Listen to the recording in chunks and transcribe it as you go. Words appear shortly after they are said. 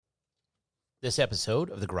This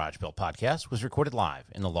episode of the Garage Built Podcast was recorded live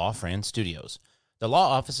in the Law Fran studios. The law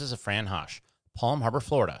offices of Fran Hosch, Palm Harbor,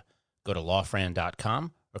 Florida. Go to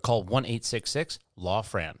lawfran.com or call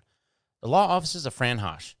 1-866-LAW-FRAN. The law offices of Fran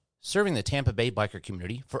Hosch, serving the Tampa Bay biker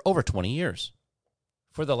community for over 20 years.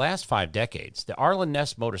 For the last 5 decades, the Arlen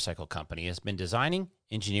Ness Motorcycle Company has been designing,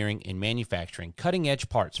 engineering, and manufacturing cutting-edge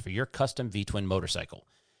parts for your custom V-twin motorcycle.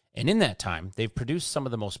 And in that time, they've produced some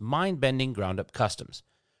of the most mind-bending ground-up customs.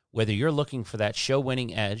 Whether you're looking for that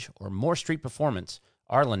show-winning edge or more street performance,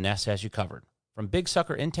 Arlen Ness has you covered. From big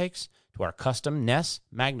sucker intakes to our custom Ness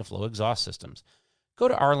MagnaFlow exhaust systems. Go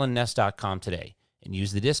to arlenness.com today and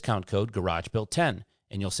use the discount code GarageBuilt10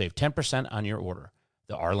 and you'll save 10% on your order.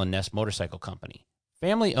 The Arlen Ness Motorcycle Company.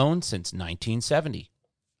 Family owned since 1970.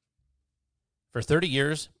 For 30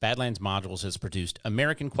 years, Badlands Modules has produced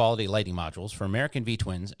American quality lighting modules for American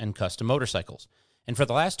V-twins and custom motorcycles. And for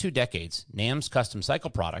the last 2 decades, NAMS Custom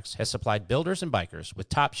Cycle Products has supplied builders and bikers with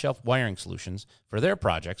top-shelf wiring solutions for their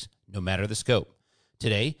projects, no matter the scope.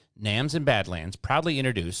 Today, NAMS and Badlands proudly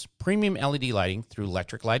introduce premium LED lighting through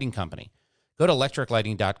Electric Lighting Company. Go to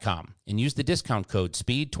electriclighting.com and use the discount code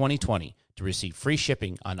SPEED2020 to receive free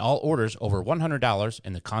shipping on all orders over $100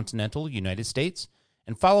 in the continental United States,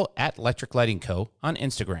 and follow at Electric Lighting Co. on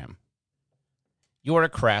Instagram. You're a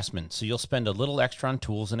craftsman, so you'll spend a little extra on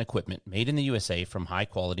tools and equipment made in the USA from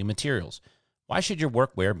high-quality materials. Why should your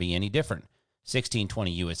workwear be any different?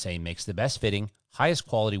 1620 USA makes the best-fitting,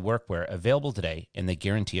 highest-quality workwear available today, and they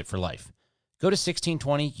guarantee it for life. Go to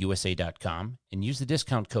 1620usa.com and use the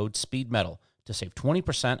discount code SPEEDMETAL to save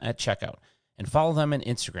 20% at checkout, and follow them on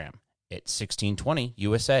Instagram at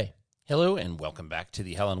 1620USA. Hello, and welcome back to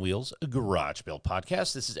the Hell on Wheels Garage Built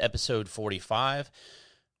Podcast. This is episode 45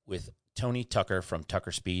 with Tony Tucker from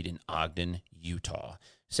Tucker Speed in Ogden, Utah.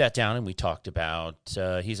 Sat down and we talked about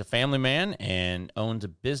he's a family man and owns a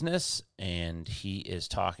business, and he is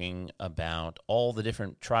talking about all the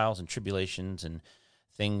different trials and tribulations and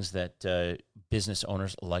things that business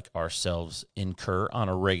owners like ourselves incur on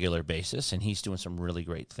a regular basis, and he's doing some really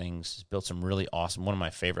great things. He's built some really awesome, one of my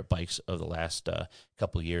favorite bikes of the last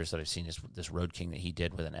couple of years that I've seen is this Road King that he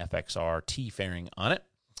did with an FXR T-fairing on it.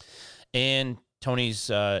 And Tony's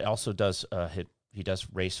also does he does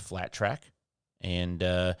race flat track, and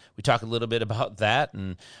we talk a little bit about that,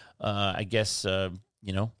 and I guess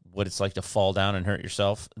what it's like to fall down and hurt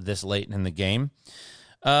yourself this late in the game.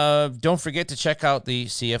 Don't forget to check out the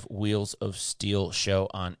CF Wheels of Steel show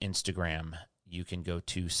on Instagram. You can go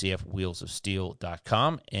to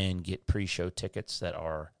cfwheelsofsteel.com and get pre-show tickets that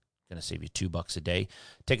are going to save you $2 a day.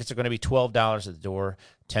 Tickets are going to be $12 at the door,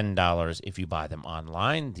 $10 if you buy them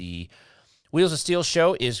online. The Wheels of Steel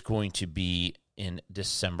show is going to be in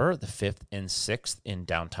December, the 5th and 6th in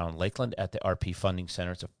downtown Lakeland at the RP Funding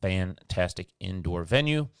Center. It's a fantastic indoor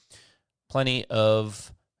venue. Plenty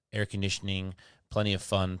of air conditioning, plenty of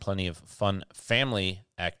fun family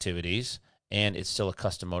activities, and it's still a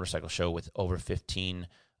custom motorcycle show with over 15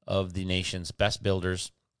 of the nation's best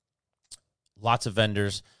builders, lots of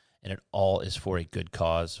vendors, and it all is for a good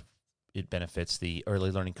cause. It benefits the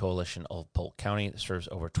Early Learning Coalition of Polk County that serves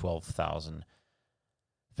over 12,000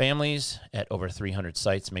 families at over 300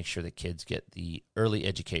 sites. Make sure that kids get the early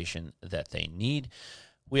education that they need.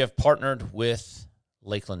 We have partnered with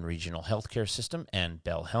Lakeland Regional Healthcare System and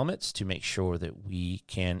Bell Helmets to make sure that we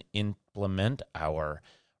can implement our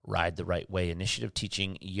Ride the Right Way initiative,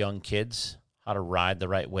 teaching young kids how to ride the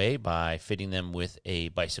right way by fitting them with a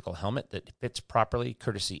bicycle helmet that fits properly,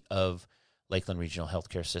 courtesy of Lakeland Regional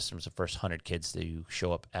Healthcare Systems. The first 100 kids that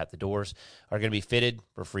show up at the doors are going to be fitted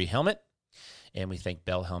for a free helmet, and we thank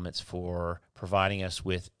Bell Helmets for providing us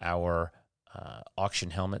with our auction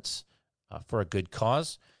helmets for a good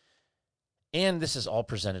cause. And this is all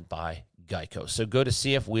presented by Geico. So go to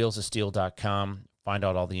cfwheelsofsteel.com, find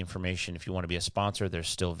out all the information. If you want to be a sponsor, there's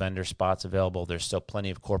still vendor spots available. There's still plenty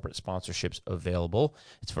of corporate sponsorships available.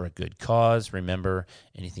 It's for a good cause. Remember,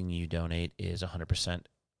 anything you donate is 100%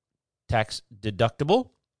 tax deductible.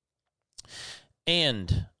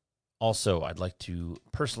 And also, I'd like to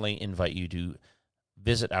personally invite you to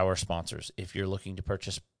visit our sponsors. If you're looking to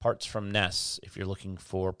purchase parts from Ness, if you're looking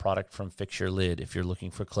for product from Fix Your Lid, if you're looking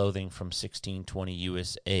for clothing from 1620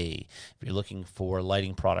 USA, if you're looking for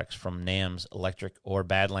lighting products from NAMS, Electric, or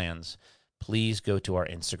Badlands, please go to our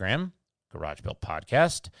Instagram, Garage Built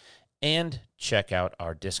Podcast, and check out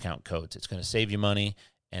our discount codes. It's going to save you money,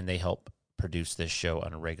 and they help produce this show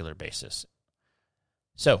on a regular basis.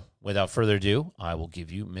 So, without further ado, I will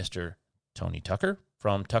give you Mr. Tony Tucker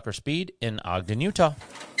from Tucker Speed in Ogden, Utah.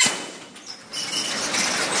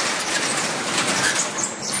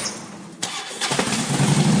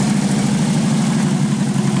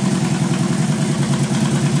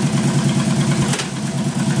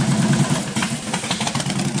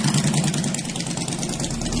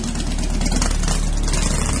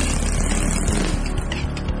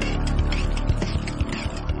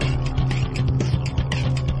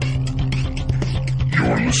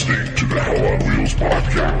 listening to the Hell on Wheels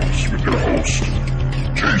podcast with your host,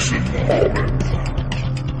 Jason Hallman.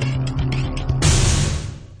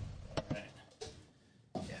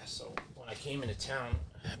 Yeah, so when I came into town,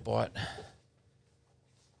 I bought...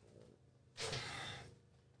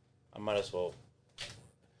 I might as well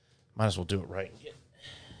do it right and get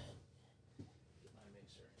my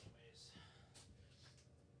mixer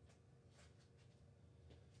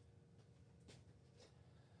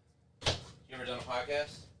anyways. You ever done a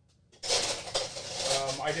podcast?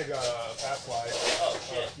 I did Fast Life Oh, a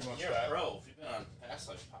shit. few months You're back. a pro. If you've been on Fast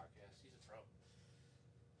Life podcast, he's a pro.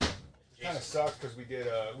 Kind of sucked because we did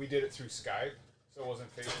it through Skype, so it wasn't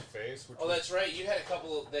face to face. Oh, that's right. You had a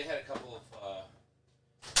couple of... They had a couple of...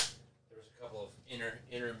 there was a couple of inter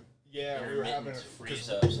Yeah, we were having intermittent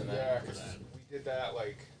freeze-ups and that. Yeah, because we did that,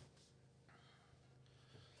 like,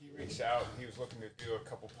 he reached out and he was looking to do a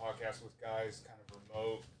couple podcasts with guys kind of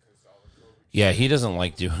remote because all the COVID. Yeah, he doesn't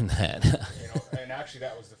like doing that. And actually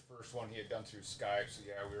that was the first one he had done through Skype, so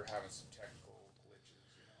yeah, we were having some technical glitches,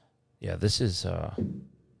 Yeah, this is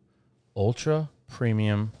Ultra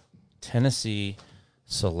Premium Tennessee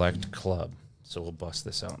Select Club. So we'll bust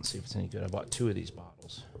this out and see if it's any good. I bought 2 of these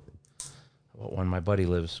bottles. I bought one. My buddy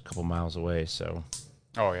lives a couple miles away, so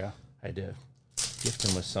Oh, yeah? I had to gift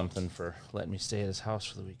him with something for letting me stay at his house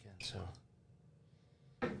for the weekend. So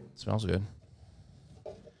it smells good.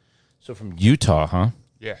 So from Utah, huh?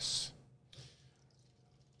 Yes.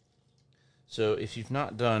 So if you've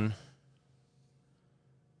not done,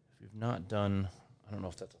 I don't know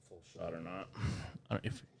if that's a full shot or not.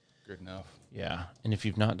 Good enough. Yeah, and if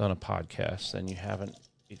you've not done a podcast, then you haven't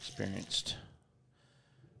experienced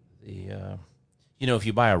the, if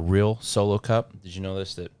you buy a real solo cup, did you know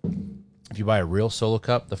this, that if you buy a real solo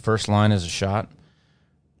cup, the first line is a shot,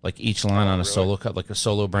 like each line on a really? solo cup, like a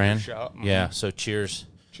solo brand. Shot? Mm-hmm. Yeah, so cheers.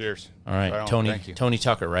 Cheers. All right, Right on. Tony Thank you. Tony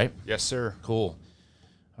Tucker, right? Yes, sir. Cool.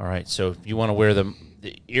 All right, so if you want to wear the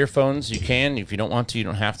earphones, you can. If you don't want to, you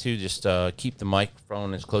don't have to. Just keep the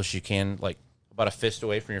microphone as close as you can, like about a fist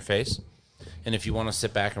away from your face. And if you want to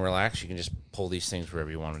sit back and relax, you can just pull these things wherever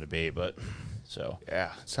you want them to be. But so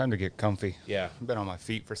Yeah, it's time to get comfy. yeah, I've been on my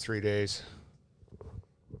feet for 3 days.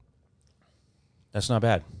 that's not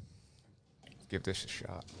bad. Give this a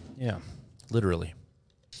shot. Yeah, literally.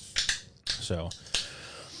 So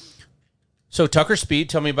Tucker Speed,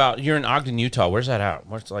 tell me about. You're in Ogden, Utah. Where's that out?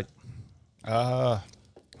 What's like?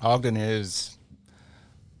 Ogden is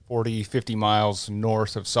 40, 50 miles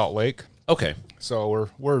north of Salt Lake. Okay, So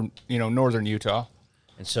we're northern Utah.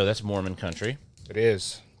 and so that's Mormon country. It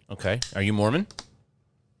is. Okay, are you Mormon?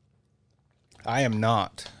 I am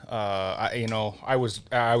not. I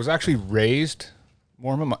was actually raised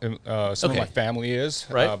Mormon. Some of my family is,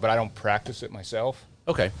 Right. but I don't practice it myself.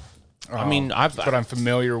 Okay, I mean, But I'm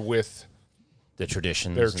familiar with the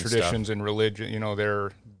traditions, their and traditions and religion.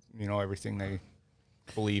 Their everything they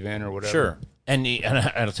believe in or whatever. Sure, and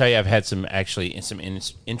I'll tell you, I've had some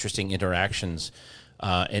interesting interactions,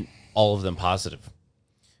 and all of them positive.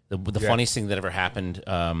 The funniest thing that ever happened,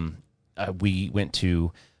 we went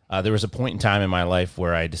to. There was a point in time in my life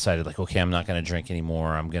where I decided, like, okay, I'm not going to drink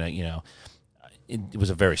anymore. I'm going to, it was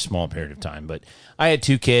a very small period of time, but I had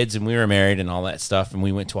 2 kids and we were married and all that stuff. And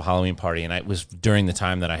we went to a Halloween party, and it was during the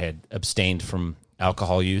time that I had abstained from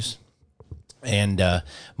alcohol use, and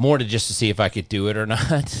more to just to see if I could do it or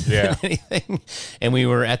not. Yeah. Than anything. And we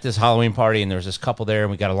were at this Halloween party, and there was this couple there,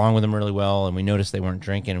 and we got along with them really well. And we noticed they weren't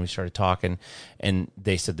drinking, and we started talking, and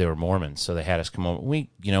they said they were Mormons. So they had us come over. We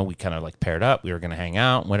kind of like paired up. We were going to hang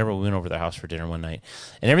out and whatever. We went over to their house for dinner one night,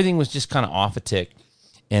 and everything was just kind of off a tick.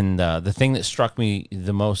 And the thing that struck me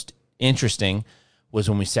the most interesting was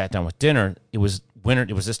when we sat down with dinner. It was winter.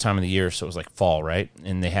 It was this time of the year, so it was like fall, right?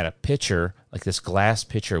 And they had a pitcher, like this glass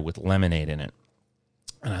pitcher with lemonade in it.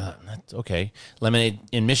 And I thought, that's okay. Lemonade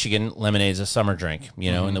in Michigan, lemonade is a summer drink.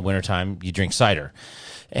 In the wintertime, you drink cider.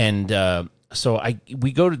 And so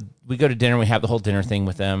we go to dinner. We have the whole dinner thing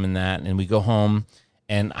with them and that, and we go home.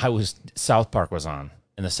 And South Park was on.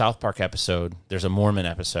 In the South Park episode, there's a Mormon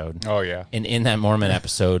episode. Oh yeah. And in that Mormon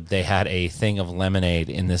episode, they had a thing of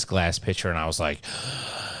lemonade in this glass pitcher, and I was like,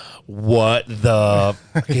 what the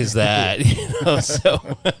fuck is that?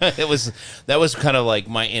 So that was kind of like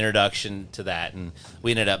my introduction to that, and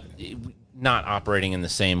we ended up not operating in the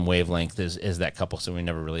same wavelength as that couple, so we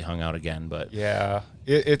never really hung out again. But Yeah,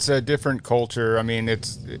 it's a different culture. I mean,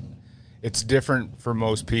 it's different for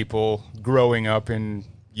most people growing up in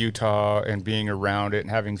Utah and being around it and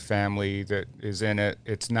having family that is in it.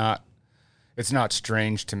 It's not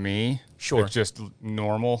strange to me. Sure. It's just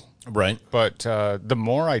normal. right, But the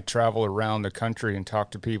more I travel around the country and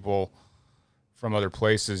talk to people from other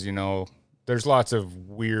places, there's lots of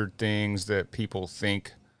weird things that people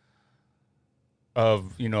think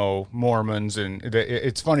of, Mormons, and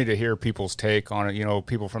it's funny to hear people's take on it.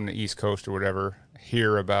 People from the East Coast or whatever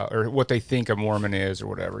hear about or what they think a Mormon is or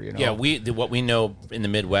whatever. Yeah, what we know in the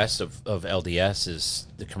Midwest of LDS is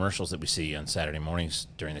the commercials that we see on Saturday mornings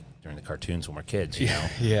during the cartoons when we're kids.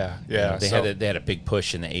 Yeah. They had a big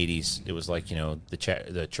push in the '80s. It was like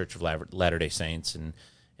the Church of Latter-day Saints, and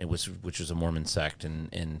which was a Mormon sect,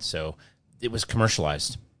 and so it was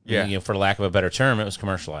commercialized. Yeah, for lack of a better term, it was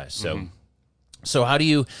commercialized. So. So how do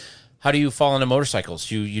you fall into motorcycles?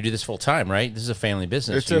 You do this full time, right? This is a family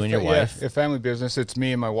business. It's you and your wife. Yeah, a family business. It's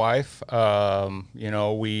me and my wife.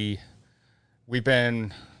 We've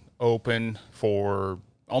been open for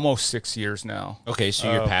almost 6 years now. Okay,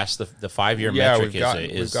 so you're past the 5-year metric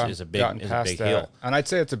is a big hill. And I'd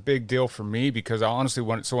say it's a big deal for me because honestly,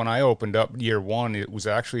 when I opened up year one, it was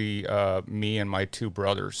actually me and my 2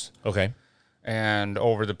 brothers. Okay. And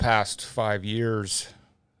over the past 5 years,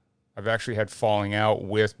 I've actually had falling out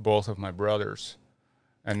with both of my brothers,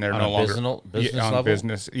 and they're on no longer business on level?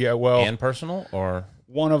 business. Yeah, well, and personal, or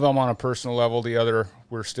one of them on a personal level. The other,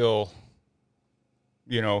 we're still,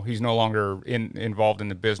 he's no longer involved in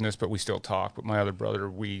the business, but we still talk. But my other brother,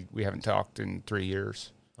 we haven't talked in 3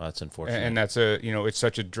 years. Oh, that's unfortunate. And that's it's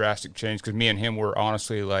such a drastic change because me and him were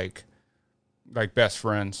honestly like best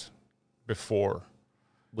friends before.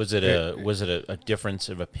 Was it a difference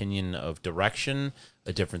of opinion of direction,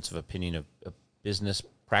 a difference of opinion of business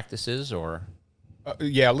practices, or?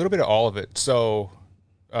 Yeah, a little bit of all of it. So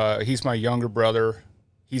he's my younger brother.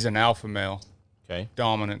 He's an alpha male. Okay.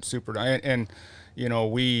 Dominant, super. And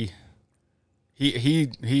he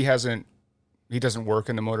doesn't work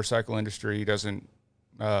in the motorcycle industry. He doesn't,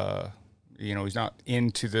 he's not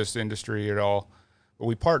into this industry at all. But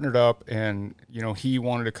we partnered up, and he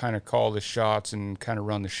wanted to kind of call the shots and kind of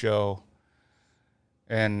run the show,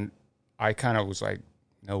 and I kind of was like,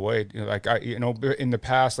 no way. In the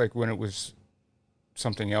past, like when it was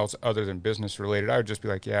something else other than business related, I would just be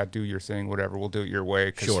like, yeah, do your thing, whatever. We'll do it your way.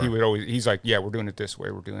 Because sure. He's like, yeah, we're doing it this way,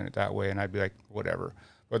 we're doing it that way, and I'd be like, whatever.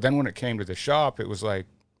 But then when it came to the shop, it was like,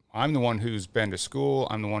 I'm the one who's been to school.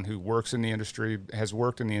 I'm the one who works in the industry, has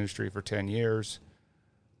worked in the industry for 10 years.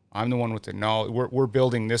 I'm the one with the knowledge. We're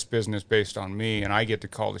building this business based on me, and I get to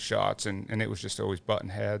call the shots, and it was just always button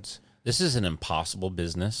heads. This is an impossible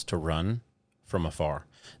business to run from afar.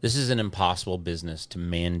 This is an impossible business to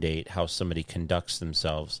mandate how somebody conducts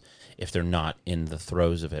themselves if they're not in the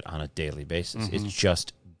throes of it on a daily basis. Mm-hmm. It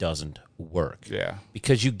just doesn't work. Yeah.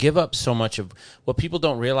 Because you give up so much of what people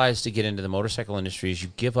don't realize to get into the motorcycle industry is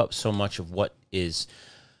you give up so much of what is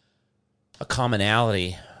a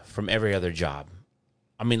commonality from every other job.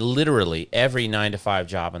 I mean, literally every 9-to-5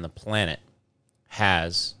 job on the planet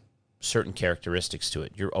has certain characteristics to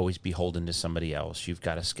it. You're always beholden to somebody else. You've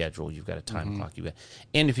got a schedule. You've got a time clock.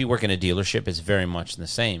 And if you work in a dealership, it's very much the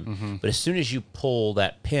same. Mm-hmm. But as soon as you pull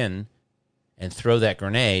that pin and throw that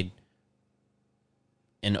grenade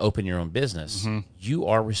and open your own business, you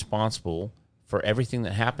are responsible for everything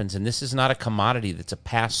that happens. And this is not a commodity that's a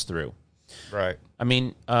pass-through. Right. I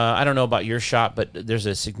mean, I don't know about your shop, but there's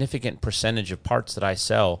a significant percentage of parts that I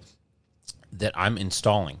sell that I'm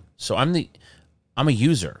installing. So I'm a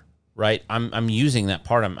user, right? I'm using that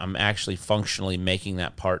part. I'm actually functionally making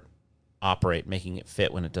that part operate, making it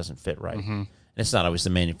fit when it doesn't fit right. Mm-hmm. And it's not always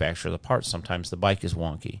the manufacturer of the part. Sometimes the bike is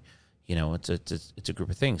wonky. It's a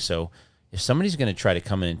group of things. So if somebody's going to try to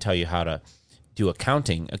come in and tell you how to do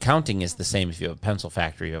accounting is the same if you have a pencil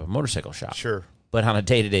factory, you have a motorcycle shop. Sure. But on a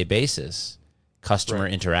day-to-day basis, customer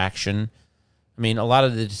interaction, I mean, a lot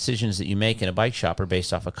of the decisions that you make in a bike shop are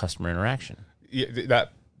based off of customer interaction. Yeah,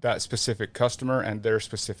 that specific customer and their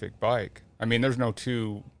specific bike. I mean, there's no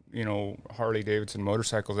two, Harley-Davidson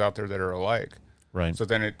motorcycles out there that are alike. Right. So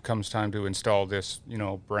then it comes time to install this,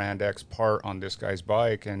 brand X part on this guy's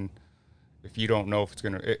bike, and if you don't know if it's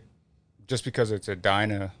going to, just because it's a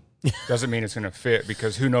Dyna doesn't mean it's going to fit,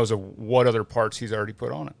 because who knows what other parts he's already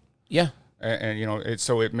put on it. Yeah. And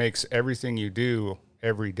so it makes everything you do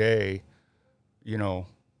every day, you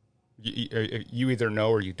either know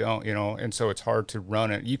or you don't, and so it's hard to run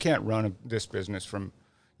it. You can't run this business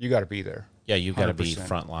you got to be there. Yeah, you've got to be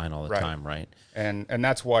frontline all the time, right? And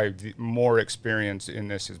that's why the more experience in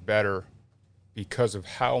this is better, because of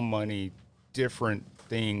how many different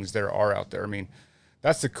things there are out there. I mean,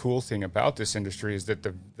 that's the cool thing about this industry, is that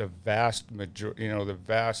the vast the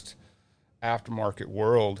vast aftermarket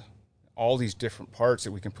world, all these different parts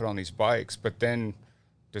that we can put on these bikes, but then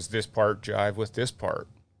does this part jive with this part?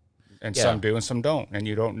 And some do and some don't. And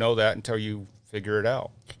you don't know that until you figure it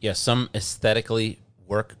out. Yeah, some aesthetically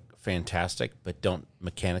work fantastic, but don't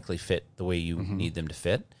mechanically fit the way you need them to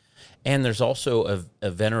fit. And there's also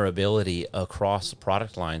a venerability across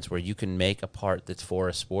product lines where you can make a part that's for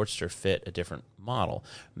a Sportster fit a different model,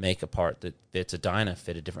 make a part that fits a Dyna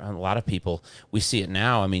fit a different. A lot of people, we see it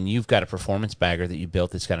now. I mean, you've got a performance bagger that you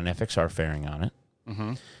built that's got an FXR fairing on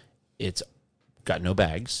it. It's got no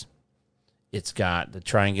bags. It's got the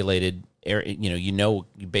triangulated air.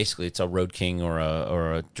 Basically it's a Road King or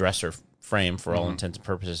a dresser frame for all intents and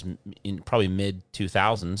purposes in probably mid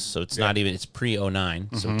 2000s. So it's not even, it's pre 09.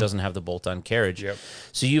 So it doesn't have the bolt on carriage. Yep.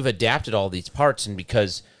 So you've adapted all these parts, and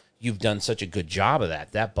because you've done such a good job of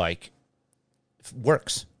that bike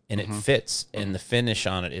works and it fits, and the finish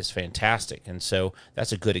on it is fantastic. And so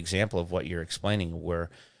that's a good example of what you're explaining, where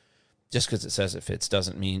just because it says it fits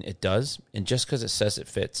doesn't mean it does. And just because it says it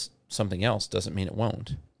fits something else doesn't mean it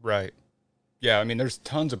won't. Right. Yeah, I mean, there's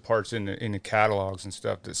tons of parts in the catalogs and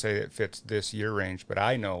stuff that say it fits this year range, but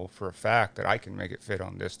I know for a fact that I can make it fit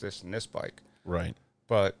on this, and this bike. Right.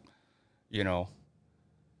 But,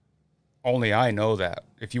 only I know that.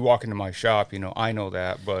 If you walk into my shop, I know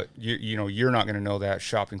that, but you're not going to know that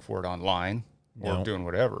shopping for it online or doing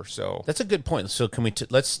whatever. So that's a good point. So can we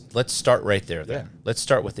let's start right there then. Yeah. Let's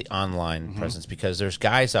start with the online presence, because there's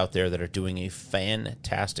guys out there that are doing a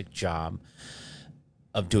fantastic job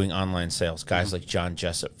of doing online sales. Guys like John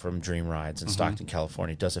Jessup from Dream Rides in Stockton,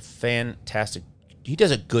 California, does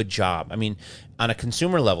a good job. I mean, on a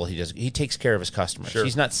consumer level, he takes care of his customers. Sure.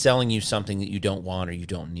 He's not selling you something that you don't want or you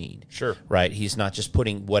don't need. Sure. Right? He's not just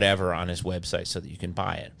putting whatever on his website so that you can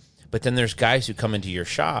buy it. But then there's guys who come into your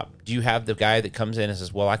shop. Do you have the guy that comes in and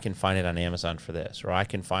says, well, I can find it on Amazon for this, or I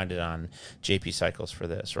can find it on JP Cycles for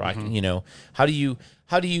this, or I can, how do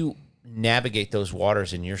you navigate those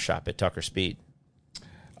waters in your shop at Tucker Speed?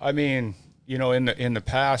 I mean, in the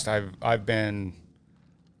past, I've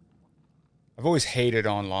always hated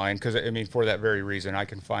online because, I mean, for that very reason. I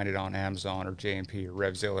can find it on Amazon or JMP or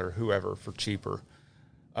Revzilla or whoever for cheaper.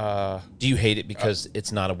 Do you hate it because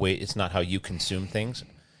it's not how you consume things?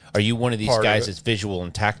 Are you one of these guys that's visual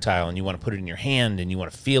and tactile, and you want to put it in your hand and you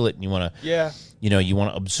want to feel it and you want to, you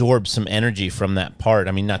want to absorb some energy from that part?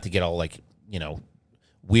 I mean, not to get all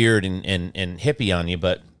weird and hippie on you,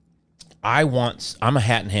 but I'm a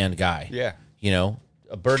hat in hand guy. Yeah.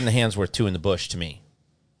 A bird in the hand's worth two in the bush to me.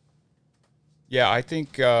 Yeah, I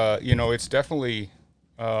think, it's definitely,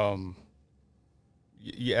 I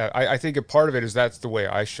think a part of it is that's the way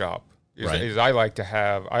I shop. Is I like to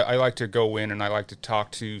I like to go in and I like to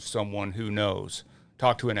talk to someone who knows,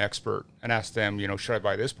 talk to an expert and ask them, should I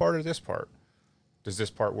buy this part or this part? Does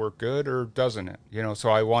this part work good or doesn't it?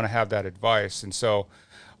 So I want to have that advice. And so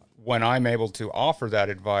when I'm able to offer that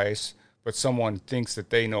advice, but someone thinks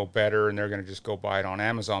that they know better and they're going to just go buy it on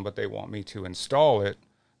Amazon, but they want me to install it,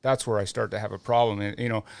 that's where I start to have a problem.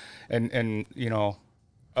 And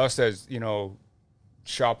us as,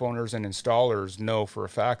 shop owners and installers know for a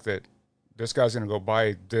fact that this guy's going to go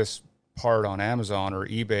buy this part on Amazon or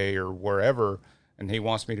eBay or wherever, and he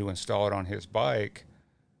wants me to install it on his bike.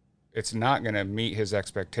 It's not going to meet his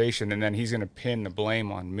expectation, and then he's going to pin the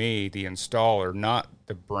blame on me, the installer, not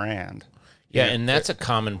the brand. Yeah, and that's a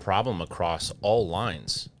common problem across all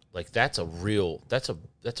lines. Like that's a real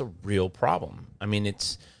problem. I mean,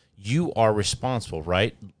 you are responsible,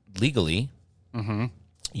 right? Legally.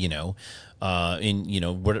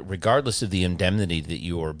 Regardless of the indemnity that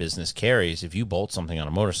your business carries, if you bolt something on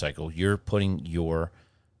a motorcycle, you're putting your,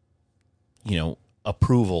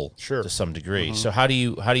 approval to some degree. So how do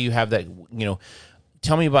you have that,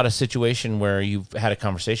 tell me about a situation where you've had a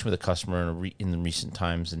conversation with a customer in the recent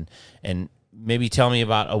times, and maybe tell me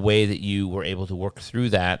about a way that you were able to work through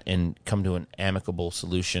that and come to an amicable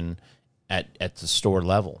solution at the store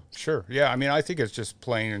level. Sure. Yeah. I mean, I think it's just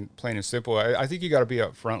plain and simple. I think you got to be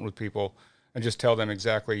upfront with people and just tell them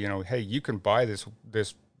exactly, hey, you can buy this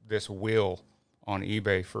wheel on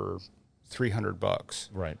eBay for $300.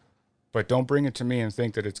 Right. But don't bring it to me and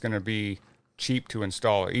think that it's going to be cheap to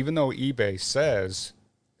install it. Even though eBay says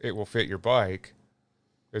it will fit your bike,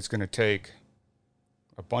 it's going to take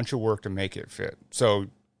a bunch of work to make it fit. So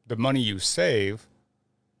the money you save,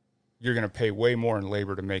 you're going to pay way more in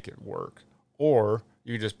labor to make it work. Or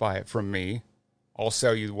you just buy it from me. I'll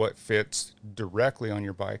sell you what fits directly on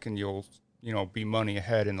your bike, and you'll, be money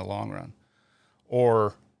ahead in the long run.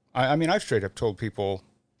 Or, I mean, I've straight up told people,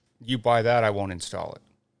 you buy that, I won't install it.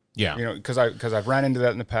 Yeah. Because I've ran into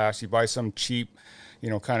that in the past. You buy some cheap,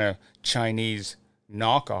 kind of Chinese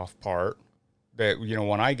knockoff part that,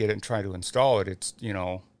 when I get it and try to install it, it's,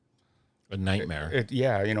 A nightmare.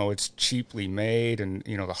 Yeah, it's cheaply made, and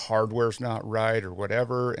the hardware's not right or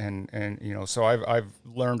whatever, and so I've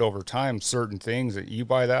learned over time certain things that you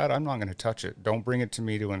buy that, I'm not going to touch it. Don't bring it to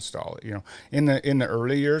me to install it. In the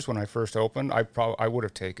early years when I first opened, I would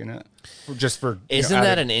have taken it just for. Isn't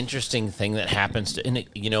that an interesting thing that happens to? And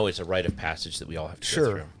it's a rite of passage that we all have to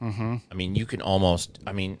go through. Mm-hmm. I mean, you can almost.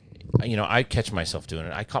 I mean. I catch myself doing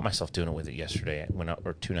it. I caught myself doing it with it yesterday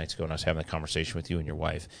or 2 nights ago when I was having a conversation with you and your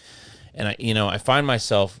wife. And I find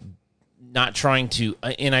myself not trying to,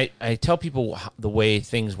 and I tell people the way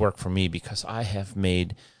things work for me because I have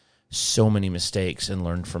made so many mistakes and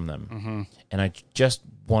learned from them. Mm-hmm. And I just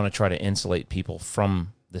want to try to insulate people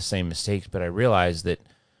from the same mistakes, but I realize that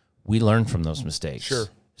we learn from those mistakes. Sure.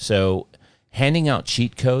 So handing out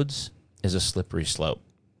cheat codes is a slippery slope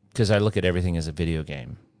because I look at everything as a video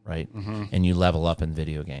game. Right? Mm-hmm. And you level up in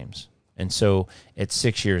video games. And so at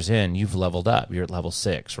 6 years in, you've leveled up. You're at level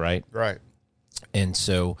 6, right? Right. And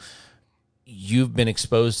so you've been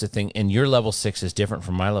exposed to things, and your level 6 is different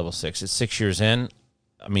from my level 6. At 6 years in,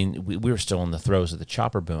 I mean, we were still in the throes of the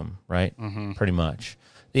chopper boom, right? Mm-hmm. Pretty much.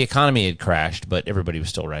 The economy had crashed, but everybody was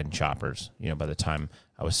still riding choppers, by the time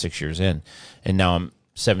I was 6 years in. And now I'm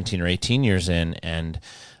 17 or 18 years in, and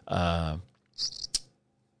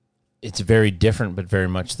it's very different, but very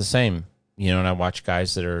much the same, and I watch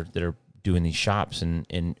guys that are doing these shops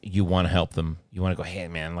and you want to help them. You want to go, hey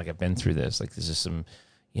man, like I've been through this. Like this is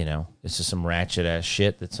some ratchet ass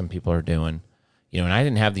shit that some people are doing, and I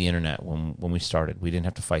didn't have the internet when we started. We didn't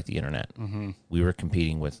have to fight the internet. Mm-hmm. We were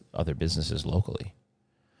competing with other businesses locally.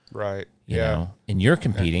 Right. And you're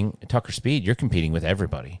competing at Tucker Speed. You're competing with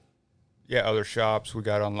everybody. Yeah. Other shops we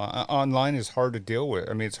got online. Online is hard to deal with.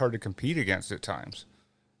 I mean, it's hard to compete against at times.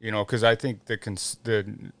 Because I think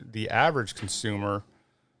the average consumer,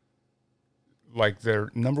 like their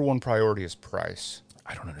number one priority is price.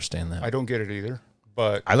 I don't understand that. I don't get it either.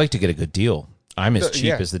 But I like to get a good deal. I'm as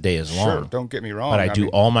cheap as the day is long. Sure, don't get me wrong. But I do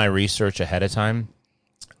all my research ahead of time.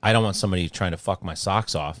 I don't want somebody trying to fuck my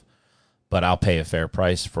socks off, but I'll pay a fair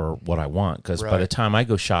price for what I want. Because by the time I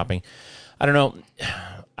go shopping, I don't know.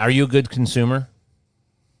 Are you a good consumer?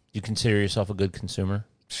 Do you consider yourself a good consumer?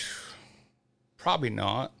 Probably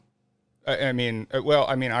not.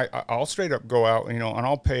 I'll straight up go out, and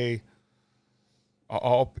I'll pay,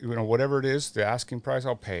 whatever it is, the asking price,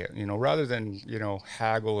 I'll pay it, rather than,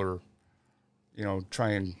 haggle or, try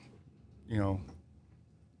and,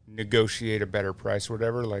 negotiate a better price or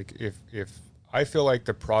whatever. Like if I feel like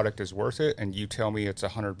the product is worth it and you tell me it's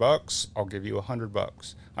 $100, I'll give you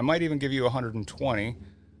 $100. I might even give you 120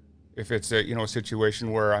 if it's a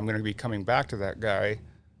situation where I'm going to be coming back to that guy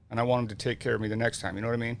and I want him to take care of me the next time. You know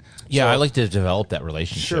what I mean? Yeah, I like to develop that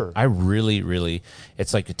relationship. Sure. I really, really,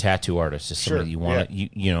 it's like a tattoo artist. It's somebody you want to,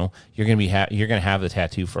 you're going to have the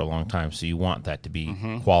tattoo for a long time. So you want that to be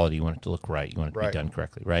quality. You want it to look right. You want it to be done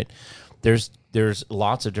correctly, right? There's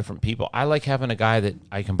lots of different people. I like having a guy that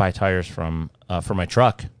I can buy tires from for my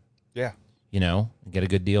truck. Yeah. Get a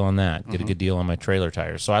good deal on that. Get a good deal on my trailer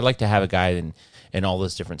tires. So I like to have a guy in all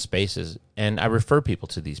those different spaces. And I refer people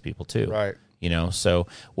to these people too. Right. So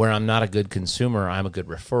where I'm not a good consumer, I'm a good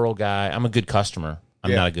referral guy. I'm a good customer.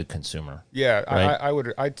 I'm not a good consumer. Yeah,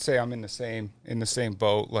 right? I'd say I'm in the same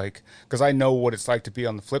boat. Like, because I know what it's like to be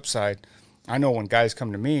on the flip side. I know when guys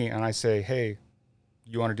come to me and I say, "Hey,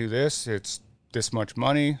 you want to do this? It's this much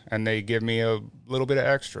money," and they give me a little bit of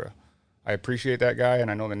extra. I appreciate that guy,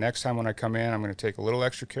 and I know the next time when I come in, I'm going to take a little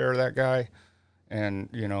extra care of that guy, and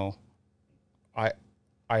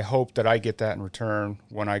I hope that I get that in return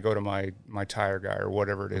when I go to my tire guy or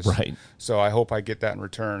whatever it is. Right. So I hope I get that in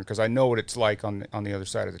return because I know what it's like on the other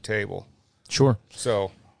side of the table. Sure.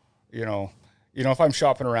 So, if I'm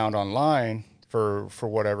shopping around online for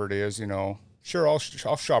whatever it is, sure, I'll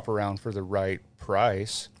shop around for the right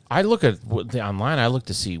price. I look at the online. I look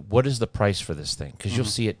to see what is the price for this thing because you'll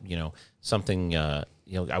see it. Something. I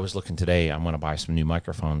was looking today. I'm going to buy some new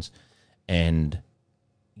microphones, and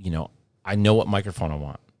I know what microphone I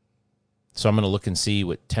want. So I'm going to look and see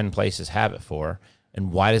what 10 places have it for,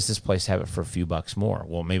 and why does this place have it for a few bucks more?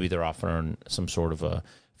 Well, maybe they're offering some sort of a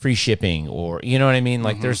free shipping, or you know what I mean?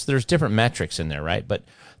 Like there's different metrics in there, right? But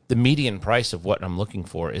the median price of what I'm looking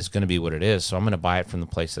for is going to be what it is. So I'm going to buy it from the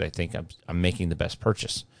place that I think I'm making the best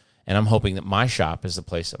purchase, and I'm hoping that my shop is the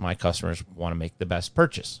place that my customers want to make the best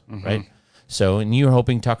purchase, right? So, and you're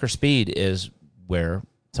hoping Tucker Speed is where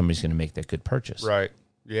somebody's going to make that good purchase, right?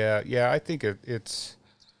 Yeah. I think it's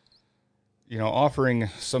offering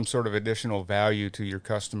some sort of additional value to your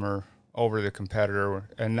customer over the competitor,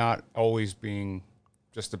 and not always being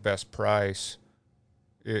just the best price.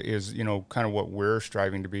 is, kind of what we're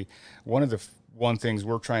striving to be. One things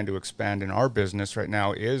we're trying to expand in our business right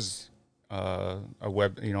now is a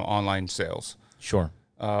web, online sales. Sure.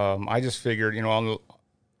 I just figured,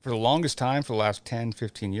 for the longest time, for the last 10,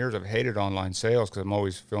 15 years, I've hated online sales because I'm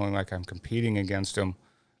always feeling like I'm competing against them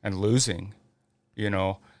and losing,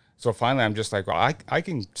 So finally, I'm just like, well, I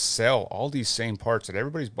can sell all these same parts that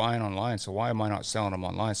everybody's buying online, so why am I not selling them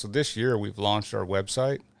online? So this year, we've launched our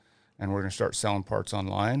website, and we're going to start selling parts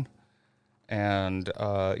online. And,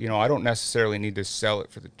 I don't necessarily need to sell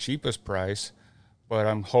it for the cheapest price, but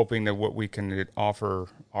I'm hoping that what we can offer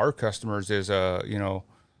our customers is,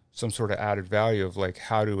 some sort of added value of like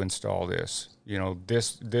how to install this.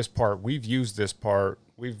 This part, we've used this part,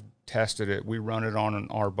 we've tested it, we run it on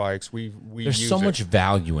our bikes, there's so much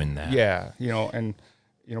value in that. Yeah, and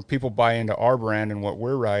people buy into our brand and what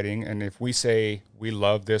we're riding, and if we say we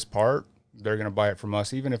love this part, they're going to buy it from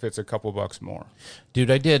us, even if it's a couple bucks more.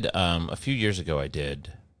 Dude, I did a few years ago, I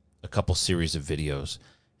did a couple series of videos,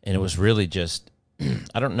 and it was really just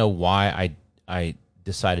I don't know why I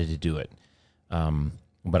decided to do it,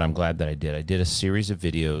 but I'm glad that I did. I did a series of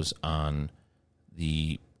videos on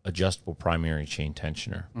the adjustable primary chain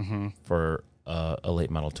tensioner for a late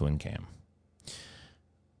model twin cam.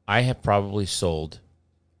 I have probably sold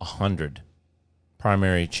 100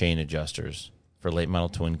 primary chain adjusters for late model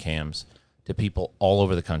twin cams to people all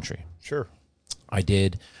over the country. Sure. I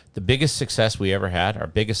did. The biggest success we ever had, our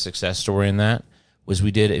biggest success story in that, was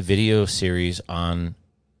we did a video series on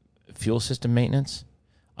fuel system maintenance.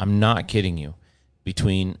 I'm not kidding you.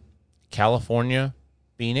 Between California,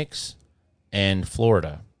 Phoenix, and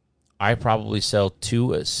Florida, I probably sell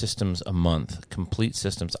 2 systems a month, complete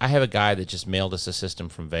systems. I have a guy that just mailed us a system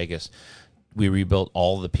from Vegas. We rebuilt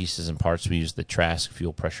all the pieces and parts. We used the Trask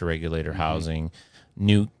fuel pressure regulator housing.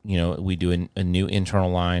 We do a new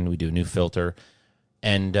internal line. We do a new filter.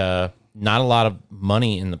 And not a lot of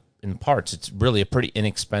money in the parts. It's really a pretty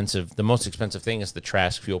inexpensive. The most expensive thing is the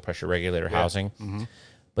Trask fuel pressure regulator housing. Mm-hmm.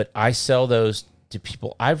 But I sell those to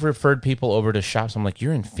people. I've referred people over to shops. I'm like,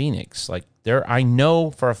 you're in Phoenix. Like I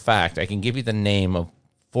know for a fact, I can give you the name of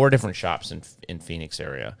 4 different shops in Phoenix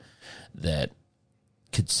area that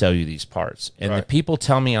could sell you these parts. And the people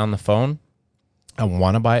tell me on the phone, I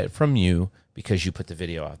want to buy it from you because you put the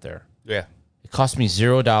video out there. Yeah. It cost me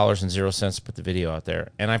 $0.00 to put the video out there.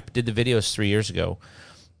 And I did the videos 3 years ago,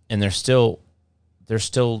 and they're still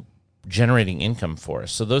generating income for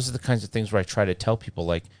us. So those are the kinds of things where I try to tell people,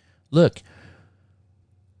 like, look,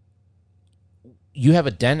 you have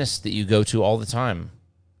a dentist that you go to all the time.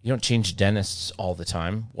 You don't change dentists all the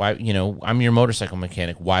time. Why? I'm your motorcycle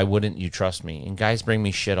mechanic. Why wouldn't you trust me? And guys bring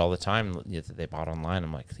me shit all the time that they bought online.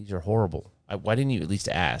 I'm like, these are horrible. Why didn't you at least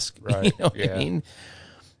ask? Right. You know what I mean?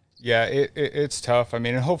 Yeah, it's tough. I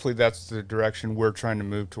mean, and hopefully that's the direction we're trying to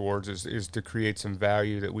move towards is to create some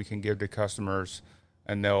value that we can give to customers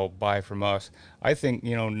and they'll buy from us. I think,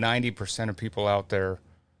 90% of people out there,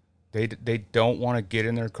 they don't want to get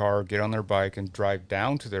in their car, get on their bike, and drive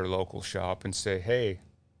down to their local shop and say, hey,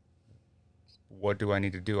 what do I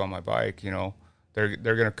need to do on my bike? They're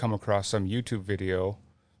going to come across some YouTube video,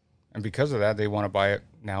 and because of that, they want to buy it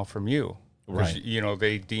now from you. Right.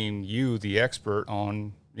 They deem you the expert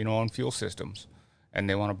on fuel systems, and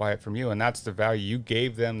they want to buy it from you. And that's the value. You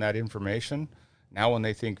gave them that information. Now when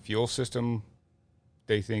they think fuel system,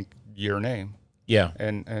 they think your name. Yeah.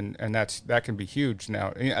 And that can be huge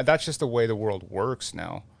now. That's just the way the world works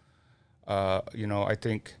now. I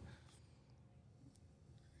think,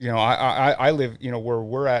 I live, where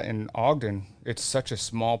we're at in Ogden, it's such a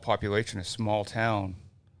small population, a small town,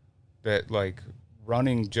 that like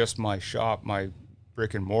running just my shop, my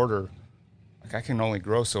brick and mortar, like I can only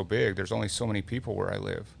grow so big. There's only so many people where I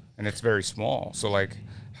live, and it's very small. So like,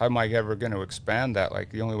 how am I ever going to expand that?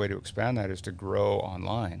 Like the only way to expand that is to grow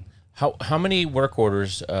online. How many work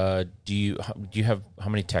orders do you have? How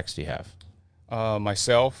many techs do you have?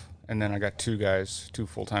 Myself, and then I got 2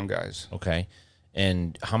 full-time guys. Okay.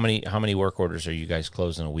 And how many work orders are you guys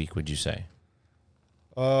closing a week, would you say?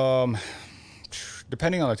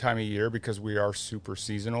 Depending on the time of year, because we are super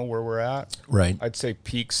seasonal where we're at. Right. I'd say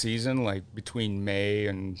peak season, like between May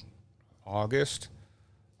and August,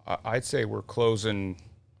 I'd say we're closing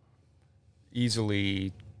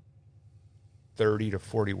easily 30 to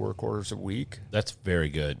 40 work orders a week. That's very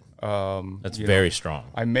good. That's very strong.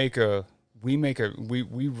 We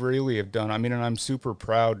really have done, and I'm super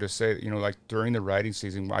proud to say, like during the riding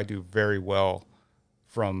season, I do very well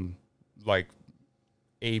from like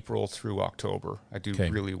April through October. I do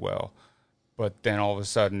really well. But then all of a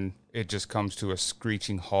sudden it just comes to a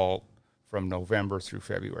screeching halt from November through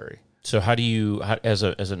February. So how do you, as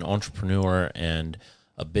an entrepreneur and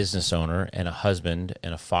a business owner and a husband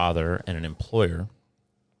and a father and an employer,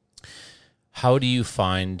 how do you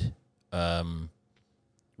find,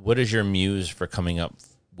 what is your muse for coming up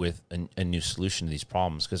with a new solution to these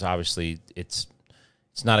problems? Because obviously it's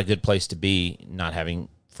not a good place to be not having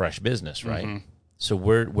fresh business, right? Mm-hmm. So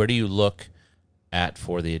where do you look at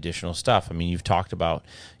for the additional stuff? I mean, you've talked about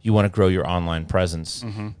you want to grow your online presence.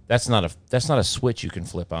 Mm-hmm. That's not a switch you can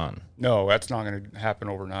flip on. No, that's not going to happen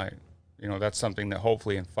overnight. That's something that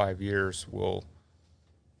hopefully in 5 years will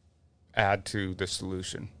add to the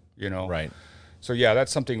solution, Right. So yeah,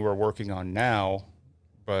 that's something we're working on now,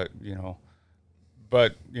 but we're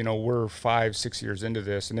 5-6 years into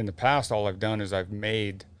this. And in the past, all I've done is I've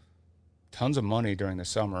made tons of money during the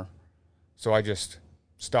summer. So I just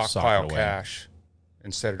stockpile cash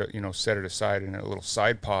and set it aside in a little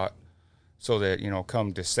side pot so that,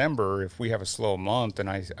 come December, if we have a slow month and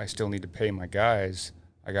I still need to pay my guys,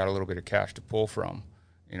 I got a little bit of cash to pull from.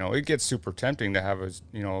 It gets super tempting to have a,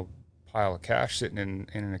 pile of cash sitting in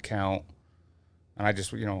an account. And I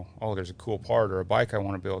just, there's a cool part or a bike I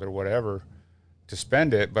want to build or whatever to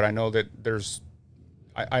spend it. But I know that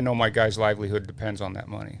I know my guy's livelihood depends on that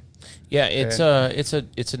money. Yeah, it's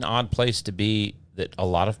an odd place to be that a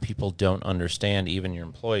lot of people don't understand, even your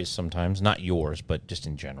employees sometimes, not yours, but just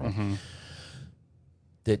in general. Mm-hmm.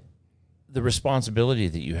 That the responsibility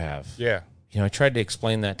that you have. Yeah. I tried to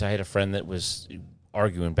explain that. I had a friend that was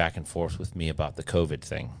arguing back and forth with me about the COVID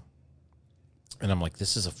thing. And I'm like,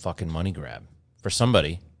 this is a fucking money grab for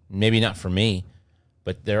somebody. Maybe not for me,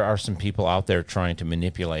 but there are some people out there trying to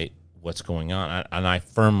manipulate what's going on. And I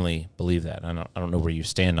firmly believe that. I don't know where you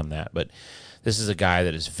stand on that, but this is a guy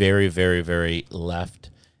that is very, very, very left.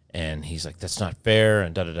 And he's like, that's not fair,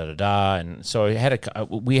 and da-da-da-da-da. And so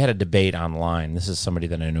we had a debate online. This is somebody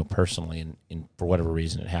that I know personally, and for whatever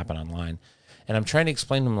reason, it happened online. And I'm trying to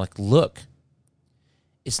explain to him, like, look,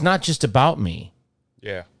 it's not just about me.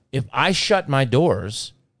 Yeah. If I shut my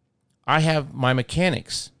doors, I have my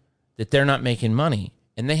mechanics that they're not making money,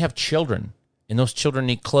 and they have children, and those children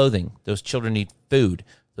need clothing. Those children need food.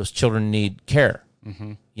 Those children need care.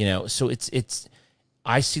 Mm-hmm. So it's.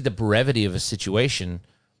 I see the brevity of a situation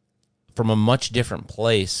from a much different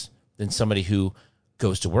place than somebody who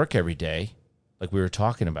goes to work every day, like we were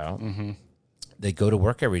talking about. Mm-hmm. They go to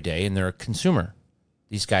work every day, and they're a consumer.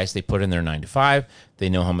 These guys, they put in their 9 to 5. They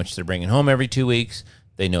know how much they're bringing home every 2 weeks.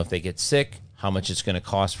 They know if they get sick, how much it's going to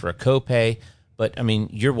cost for a copay. But, I mean,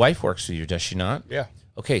 your wife works with you, does she not? Yeah.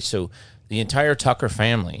 Okay, so the entire Tucker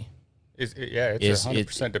family it's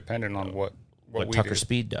 100% dependent on what we Tucker do.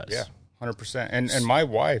 Speed does. Yeah, 100%. And my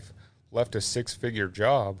wife left a 6-figure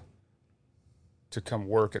job to come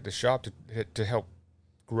work at the shop to help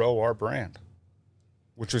grow our brand,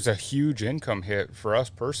 which was a huge income hit for us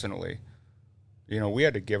personally. We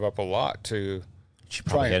had to give up a lot to. She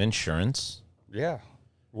probably had insurance. Yeah,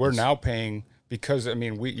 we're now paying because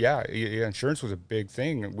insurance was a big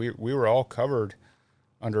thing. We were all covered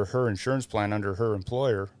under her insurance plan under her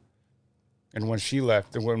employer. And when she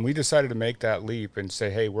left, and when we decided to make that leap and say,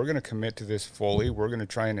 hey, we're going to commit to this fully, we're going to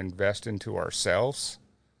try and invest into ourselves,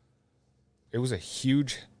 it was a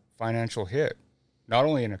huge financial hit. Not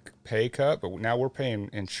only in a pay cut, but now we're paying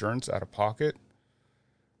insurance out of pocket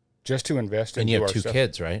just to invest into ourselves. And you have 2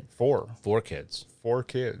 kids, right? 4. 4 kids. 4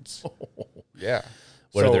 kids. Yeah.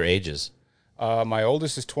 What are their ages? My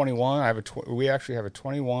oldest is 21. We actually have a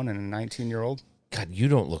 21 and a 19-year-old. God, you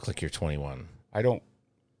don't look like you're 21. I don't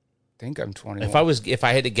think I'm 21. If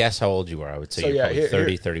I had to guess how old you are, I would say you're probably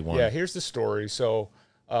 30, 31. Yeah, here's the story. So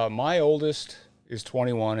my oldest is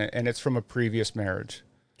 21, and it's from a previous marriage.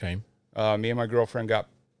 Okay. Me and my girlfriend got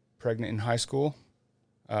pregnant in high school.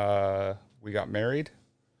 We got married,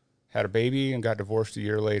 had a baby, and got divorced a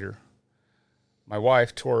year later. My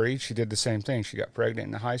wife, Tori, she did the same thing. She got pregnant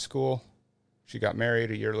in high school. She got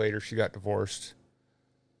married. A year later, she got divorced.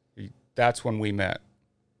 That's when we met.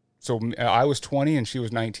 So I was 20 and she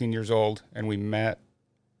was 19 years old, and we met.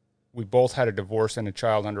 We both had a divorce and a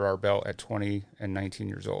child under our belt at 20 and 19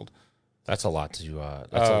 years old. That's a lot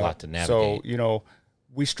to navigate. So,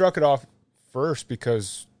 we struck it off first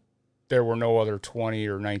because there were no other 20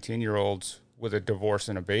 or 19-year-olds with a divorce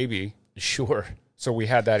and a baby. Sure. So we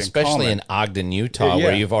had that especially in common. In Ogden, Utah,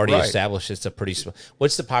 where you've already established it's a pretty small.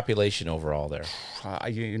 What's the population overall there?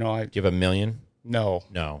 Do you have 1 million? No.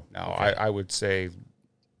 Okay. I would say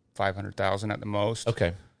 500,000 at the most.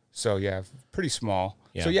 Okay. So yeah, pretty small.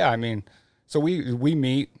 Yeah. So yeah, so we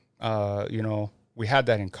meet. We had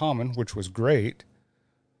that in common, which was great.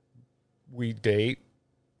 We date,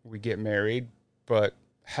 we get married, but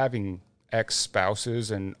having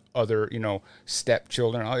ex-spouses and other,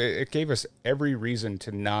 stepchildren. It gave us every reason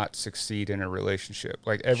to not succeed in a relationship.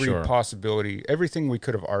 Like every Sure. possibility, everything we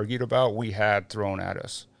could have argued about, we had thrown at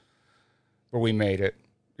us. But we made it.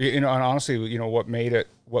 And honestly, what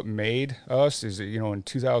made us is, in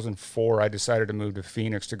 2004, I decided to move to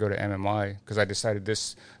Phoenix to go to MMI because I decided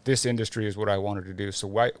this industry is what I wanted to do. So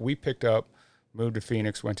we picked up, moved to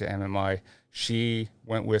Phoenix, went to MMI. She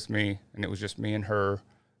went with me, and it was just me and her.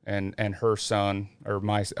 And her son, or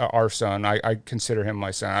our son, I consider him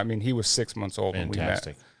my son. I mean, he was 6 months old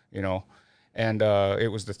Fantastic. when we met, and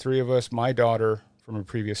it was the three of us. My daughter from a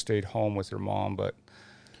previous stayed home with her mom, but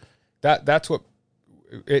that's what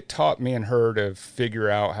it taught me and her to figure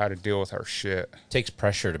out how to deal with our shit. Takes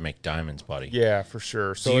pressure to make diamonds, buddy. Yeah, for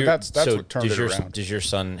sure. So that's what turned it around. Does your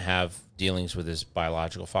son have dealings with his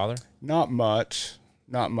biological father? Not much.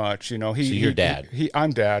 You're dad.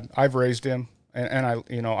 I'm dad. I've raised him. And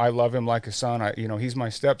I love him like a son. He's my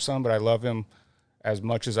stepson, but I love him as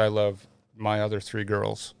much as I love my other three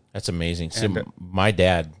girls. That's amazing. So my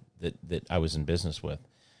dad that I was in business with,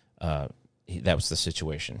 that was the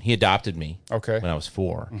situation. He adopted me when I was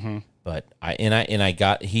 4, but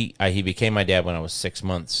he became my dad when I was 6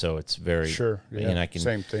 months. So it's very sure. Yeah, and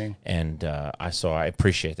same thing. And I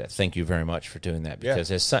appreciate that. Thank you very much for doing that,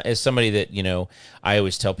 because as somebody that I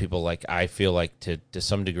always tell people, like, I feel like to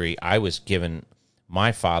some degree I was given.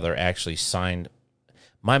 My father actually signed.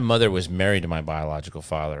 My mother was married to my biological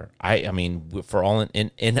father. I mean, for all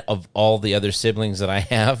in of all the other siblings that I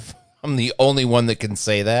have, I'm the only one that can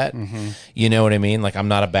say that. You know what I mean? Like, I'm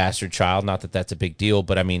not a bastard child. Not that that's a big deal,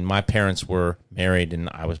 but I mean, my parents were married and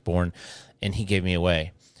I was born, and he gave me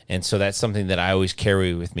away. And so that's something that I always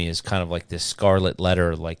carry with me, is kind of like this scarlet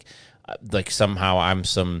letter, like somehow I'm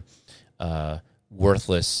some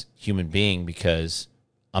worthless human being because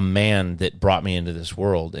a man that brought me into this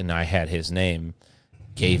world and I had his name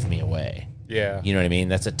gave me away. Yeah. You know what I mean?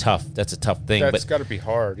 That's a tough thing. That's got to be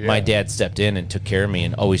hard. Yeah. My dad stepped in and took care of me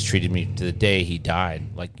and always treated me to the day he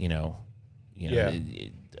died. Like, it's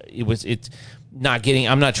not getting,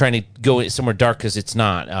 I'm not trying to go somewhere dark, because it's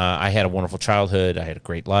not. I had a wonderful childhood. I had a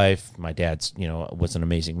great life. My dad's, was an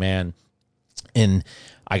amazing man. And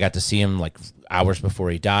I got to see him like hours before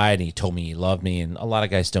he died, and he told me he loved me, and a lot of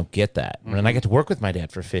guys don't get that. And I got to work with my dad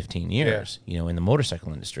for 15 years, in the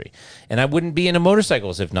motorcycle industry, and I wouldn't be into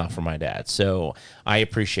motorcycles if not for my dad. So I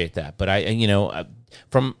appreciate that. But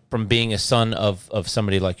from being a son of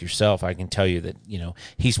somebody like yourself, I can tell you that,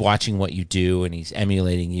 he's watching what you do and he's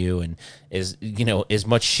emulating you, and as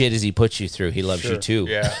much shit as he puts you through, he loves you too.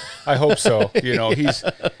 Yeah, I hope so.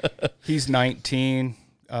 He's 19.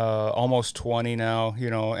 Almost 20 now,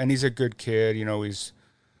 and he's a good kid. He's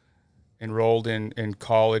enrolled in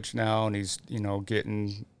college now, and he's,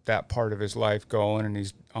 getting that part of his life going, and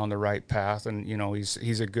he's on the right path, and,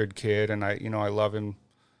 he's a good kid, and I love him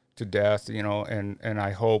to death, and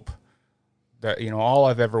I hope that, all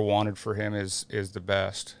I've ever wanted for him is the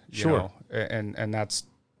best, Sure. And that's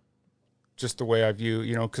just the way I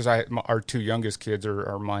view, because our two youngest kids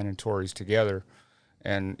are mine and Tori's together.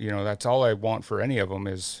 And, that's all I want for any of them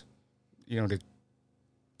is, to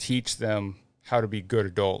teach them how to be good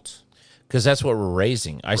adults. Because that's what we're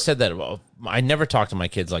raising. I said that. I never talk to my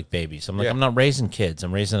kids like babies. I'm like, I'm not raising kids.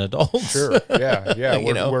 I'm raising adults. Sure. Yeah.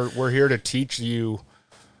 We're here to teach you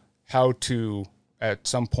how to, at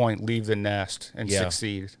some point, leave the nest and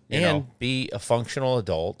succeed. And be a functional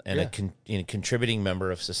adult and a contributing member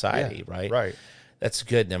of society, right? Right. That's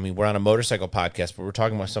good. I mean, we're on a motorcycle podcast, but we're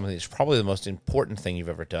talking about something that's probably the most important thing you've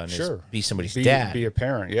ever done is be somebody's dad. Be a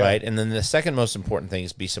parent, yeah. Right? And then the second most important thing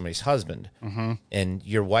is be somebody's husband. And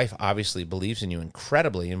your wife obviously believes in you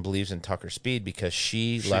incredibly and believes in Tucker Speed because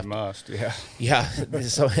she left. Must, yeah. Yeah.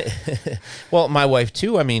 So, well, my wife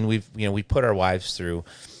too. I mean, we put our wives through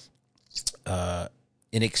an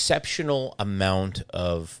exceptional amount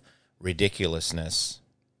of ridiculousness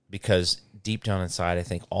because deep down inside, I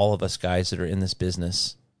think all of us guys that are in this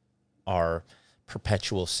business are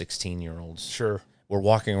perpetual 16-year-olds. Sure. We're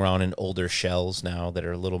walking around in older shells now that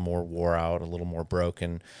are a little more wore out, a little more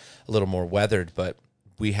broken, a little more weathered, but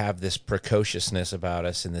we have this precociousness about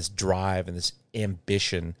us and this drive and this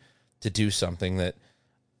ambition to do something that,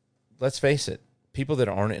 let's face it, people that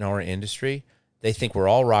aren't in our industry, they think we're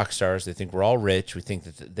all rock stars. They think we're all rich.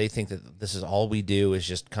 They think that this is all we do is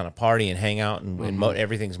just kind of party and hang out and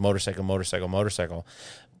everything's motorcycle.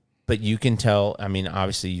 But you can tell. I mean,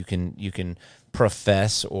 obviously, you can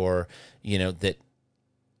profess or that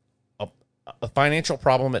a financial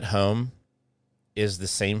problem at home is the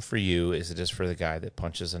same for you as it is for the guy that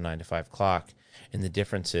punches a 9-to-5 clock. And the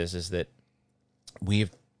difference is that we've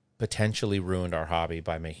potentially ruined our hobby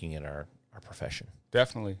by making it profession.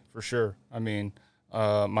 Definitely, for sure. I mean,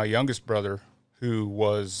 my youngest brother, who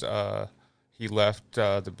was, he left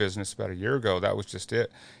the business about a year ago. That was just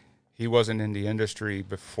it. He wasn't in the industry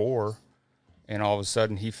before, and all of a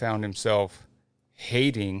sudden he found himself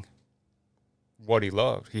hating what he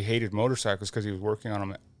loved. He hated motorcycles because he was working on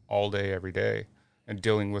them all day, every day, and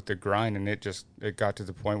dealing with the grind, and it got to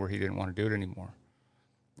the point where he didn't want to do it anymore.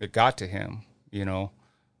 It got to him, you know.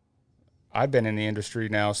 I've been in the industry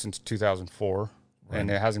now since 2004, right, and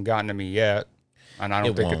it hasn't gotten to me yet, and I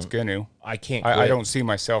don't think it's going to. I can't. I don't see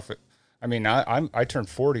myself. I mean, I turned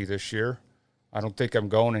 40 this year. I don't think I'm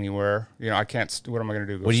going anywhere. You know, I can't. What am I going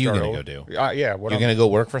to do? What are you going to go do? Yeah, you're going to go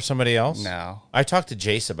work for somebody else? No. I talked to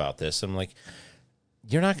Jace about this. I'm like,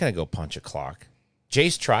 you're not going to go punch a clock.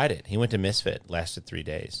 Jace tried it. He went to Misfit, lasted 3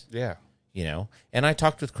 days. Yeah. You know, and I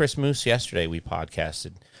talked with Chris Moose yesterday. We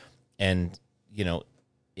podcasted, and you know,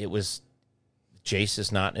 it was. Jace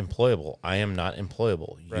is not employable. I am not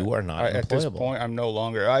employable. Right. You are not employable. At this point, I'm no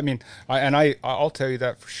longer. I mean, I'll tell you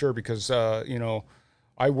that for sure because you know,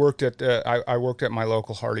 I worked at my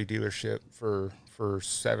local Harley dealership for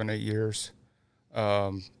 7-8 years.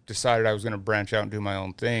 Decided I was going to branch out and do my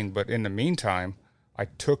own thing, but in the meantime, I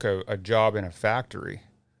took a job in a factory.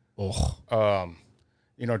 Oh.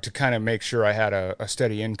 You know, to kind of make sure I had a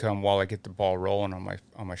steady income while I get the ball rolling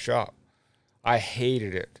on my shop. I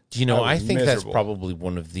hated it. Do you know, I think miserable. That's probably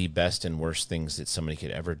one of the best and worst things that somebody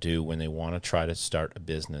could ever do when they want to try to start a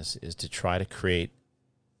business is to try to create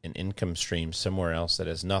an income stream somewhere else that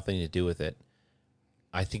has nothing to do with it.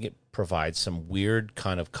 I think it provides some weird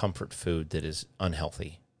kind of comfort food that is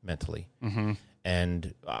unhealthy mentally. Mm-hmm.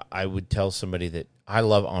 And I would tell somebody that I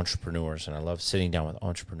love entrepreneurs and I love sitting down with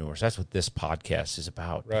entrepreneurs. That's what this podcast is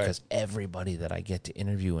about, right. Because everybody that I get to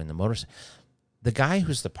interview in the motorcycle, the guy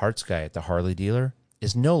who's the parts guy at the Harley dealer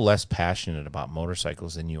is no less passionate about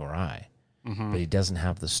motorcycles than you or I, mm-hmm. but he doesn't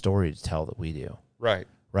have the story to tell that we do. Right.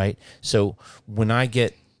 Right. So when I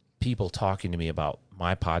get people talking to me about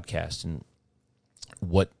my podcast, and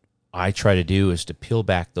what I try to do is to peel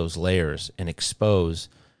back those layers and expose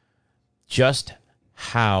just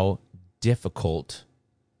how difficult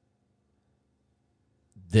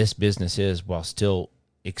this business is while still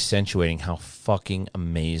accentuating how fucking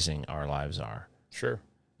amazing our lives are. Sure.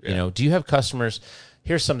 Yeah. You know, do you have customers?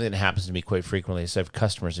 Here's something that happens to me quite frequently. So I have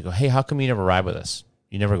customers that go, hey, how come you never ride with us?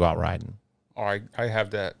 You never go out riding. Oh, I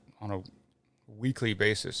have that on a weekly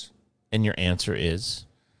basis. And your answer is?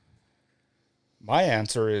 My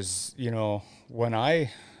answer is, you know, when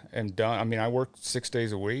I am done, I mean, I work 6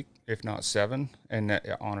 days a week, if not 7. And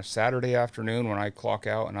on a Saturday afternoon when I clock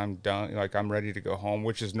out and I'm done, like I'm ready to go home,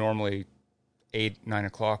 which is normally 8, 9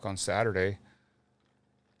 o'clock on Saturday,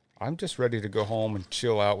 I'm just ready to go home and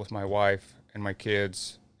chill out with my wife and my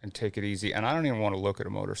kids and take it easy. And I don't even want to look at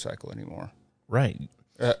a motorcycle anymore. Right.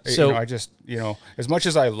 So you know, I just, you know, as much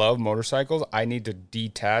as I love motorcycles, I need to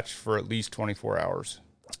detach for at least 24 hours.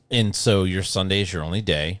 And so your Sunday is your only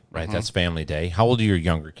day, right? Mm-hmm. That's family day. How old are your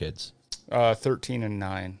younger kids? 13 and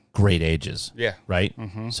 9. Great ages. Yeah. Right?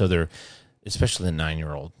 Mm-hmm. So they're, especially the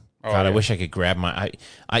 9-year-old. Oh, God, yeah. I wish I could grab my,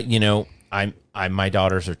 you know, my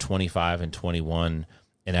daughters are 25 and 21,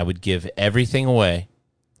 and I would give everything away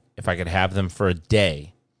if I could have them for a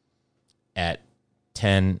day at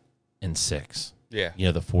 10 and 6. Yeah. You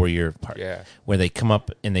know, the 4-year part. Yeah. Where they come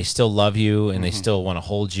up and they still love you and mm-hmm. they still want to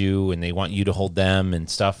hold you and they want you to hold them and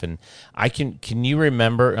stuff. And can you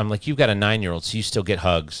remember, I'm like, you've got a 9-year-old, so you still get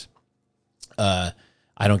hugs. I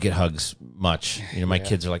don't get hugs much. You know, my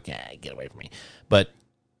kids are like, get away from me. But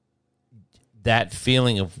that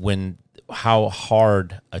feeling of how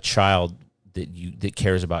hard a child that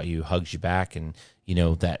cares about you hugs you back, and you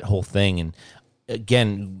know, that whole thing. And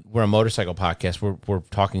again, we're a motorcycle podcast. We're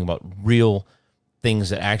talking about real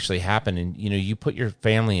things that actually happen. And you know, you put your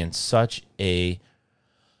family in such a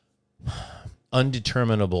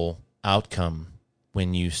undeterminable outcome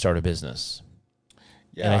when you start a business.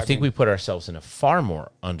 Yeah, and I think we put ourselves in a far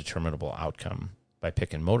more undeterminable outcome by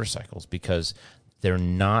picking motorcycles, because they're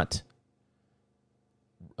not.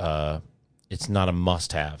 It's not a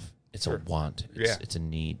must-have. It's a want. It's a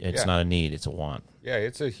need. It's not a need. It's a want. Yeah,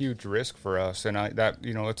 it's a huge risk for us, and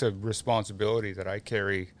it's a responsibility that I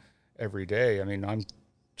carry every day. I mean, I'm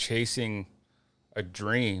chasing a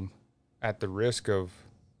dream at the risk of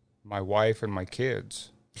my wife and my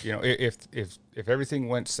kids. You know, if everything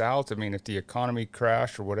went south, I mean, if the economy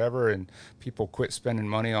crashed or whatever, and people quit spending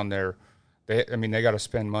money on they got to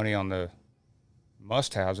spend money on the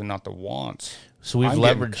must-haves and not the wants. So we've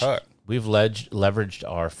leveraged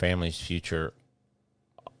our family's future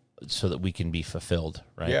so that we can be fulfilled,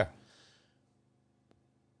 right? Yeah.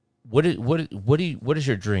 what is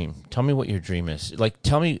your dream? Tell me what your dream is. Like,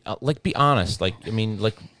 tell me, like, be honest. Like, I mean,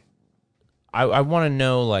 like, I want to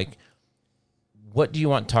know, like, what do you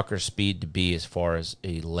want Tucker Speed to be as far as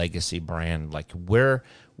a legacy brand? Like, where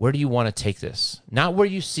do you want to take this? Not where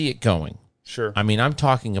you see it going. Sure. I mean, I'm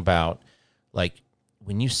talking about, like,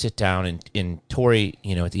 when you sit down and Tori,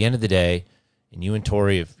 you know, at the end of the day, and you and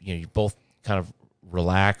Tori, if you know, you're both kind of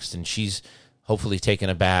relaxed, and she's hopefully taking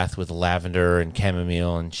a bath with lavender and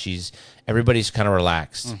chamomile, and everybody's kind of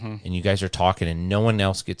relaxed, and you guys are talking, and no one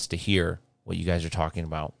else gets to hear what you guys are talking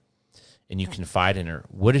about, and you confide in her.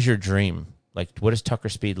 What is your dream? Like, what does Tucker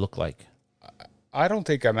Speed look like? I don't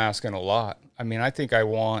think I'm asking a lot. I mean, I think I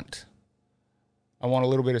want a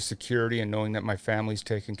little bit of security and knowing that my family's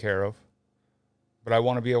taken care of. But I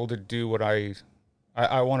want to be able to do what I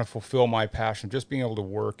want to fulfill my passion, just being able to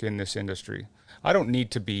work in this industry. I don't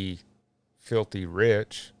need to be filthy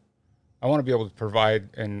rich. I want to be able to provide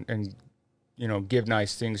and you know, give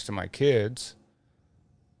nice things to my kids.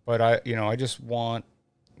 But I just want,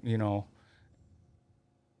 you know,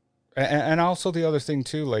 and also the other thing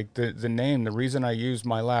too, like the name, the reason I use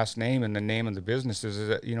my last name and the name of the business is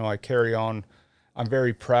that, you know, I carry on. I'm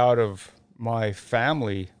very proud of my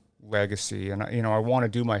family legacy, and you know, I want to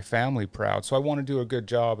do my family proud. So I want to do a good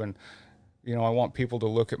job, and you know, I want people to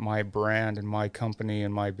look at my brand and my company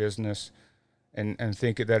and my business and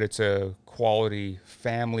think that it's a quality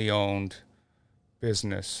family-owned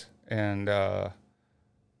business. And but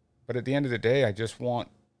at the end of the day, I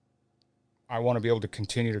want to be able to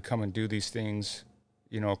continue to come and do these things,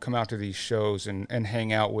 you know, come out to these shows and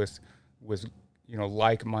hang out with, you know,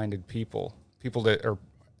 like-minded people that are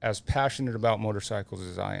as passionate about motorcycles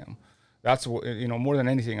as I am. That's what, you know, more than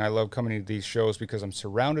anything, I love coming to these shows because I'm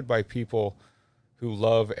surrounded by people who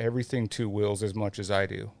love everything two wheels as much as I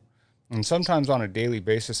do. And sometimes on a daily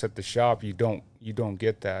basis at the shop, you don't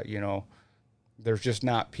get that, you know. There's just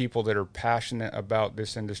not people that are passionate about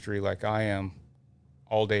this industry like I am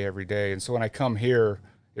all day, every day. And so when I come here,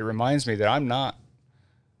 it reminds me that I'm not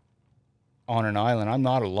on an island. I'm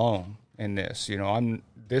not alone in this. You know,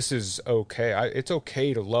 this is okay. It's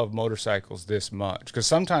okay to love motorcycles this much. Because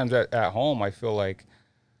sometimes at home, I feel like,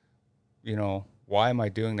 you know, why am I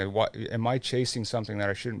doing that? Why am I chasing something that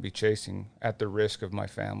I shouldn't be chasing at the risk of my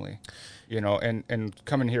family? You know, and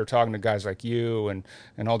coming here talking to guys like you and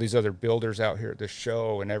all these other builders out here at this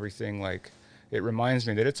show and everything, like, it reminds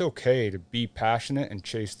me that it's okay to be passionate and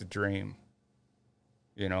chase the dream,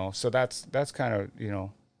 you know? So that's kind of, you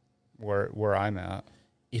know, where I'm at.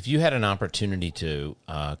 If you had an opportunity to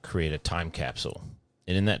create a time capsule,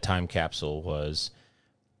 and in that time capsule was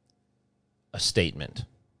a statement,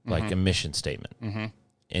 like a mission statement,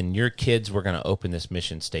 and your kids were going to open this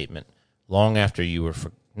mission statement long after you were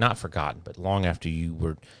not forgotten, but long after you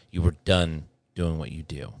were done doing what you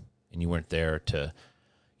do, and you weren't there to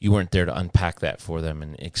unpack that for them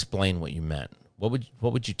and explain what you meant. What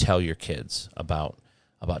would you tell your kids about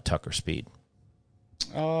Tucker Speed?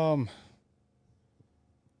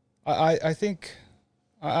 I think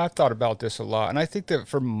I've thought about this a lot, and I think that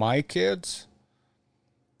for my kids,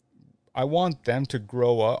 I want them to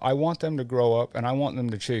grow up. I want them to grow up, and I want them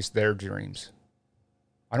to chase their dreams.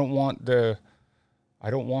 I don't want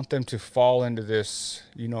them to fall into this,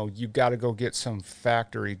 you know, you got to go get some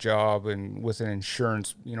factory job and with an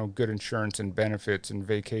insurance, you know, good insurance and benefits and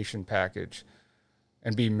vacation package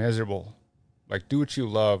and be miserable. Like, do what you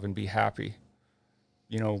love and be happy.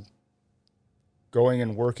 You know, going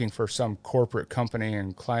and working for some corporate company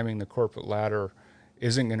and climbing the corporate ladder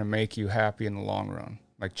isn't going to make you happy in the long run.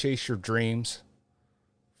 Like, chase your dreams,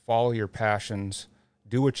 follow your passions,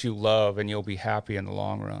 do what you love, and you'll be happy in the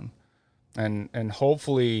long run. And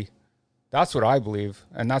hopefully that's what I believe,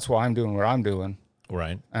 and that's why I'm doing what I'm doing.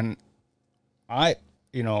 Right. And I,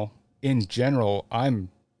 you know, in general, I'm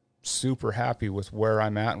super happy with where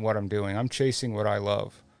I'm at and what I'm doing. I'm chasing what I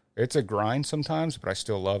love. It's a grind sometimes, but I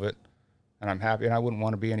still love it, and I'm happy, and I wouldn't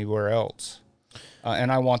want to be anywhere else.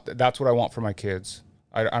 And that's what I want for my kids.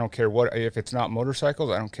 I don't care what, if it's not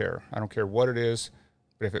motorcycles, I don't care. I don't care what it is,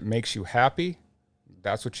 but if it makes you happy,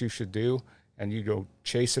 that's what you should do. And you go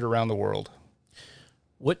chase it around the world.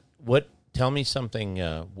 Tell me something,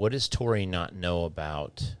 what does Tori not know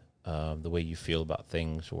about the way you feel about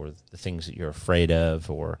things, or the things that you're afraid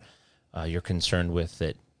of, or you're concerned with,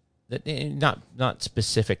 that not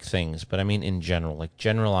specific things, but I mean in general, like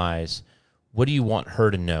generalize, what do you want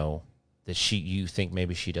her to know that you think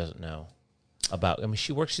maybe she doesn't know about? I mean,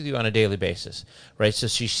 she works with you on a daily basis, right? So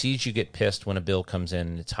she sees you get pissed when a bill comes in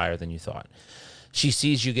and it's higher than you thought. She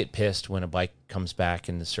sees you get pissed when a bike comes back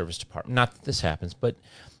in the service department. Not that this happens, but,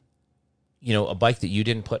 you know, a bike that you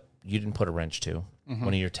didn't put you didn't put a wrench to.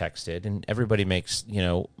 One of your techs did, and everybody makes,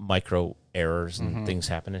 micro errors and things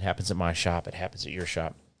happen. It happens at my shop. It happens at your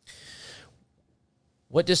shop.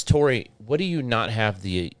 What do you not have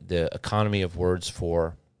the economy of words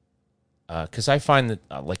for? Because I find that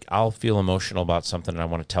I'll feel emotional about something and I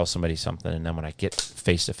want to tell somebody something, and then when I get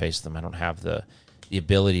face to face with them, I don't have the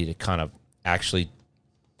ability to kind of actually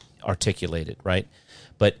articulate it, right?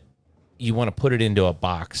 But you want to put it into a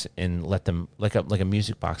box and let them, like a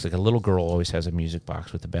music box. Like a little girl always has a music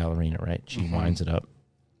box with the ballerina, right? She winds it up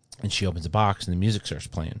and she opens the box and the music starts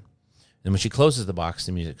playing. And when she closes the box,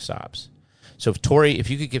 the music stops. So if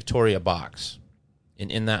you could give Tori a box,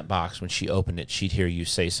 and in that box, when she opened it, she'd hear you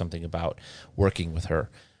say something about working with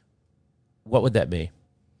her, what would that be?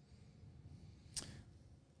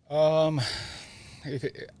 I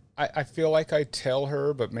feel like I tell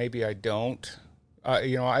her, but maybe I don't.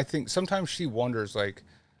 I think sometimes she wonders, like,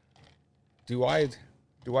 do I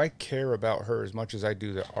care about her as much as I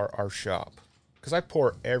do our shop? Because I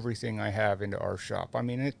pour everything I have into our shop. I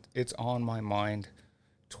mean, it's on my mind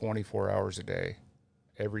 24 hours a day,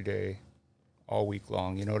 every day, all week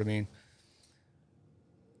long. You know what I mean?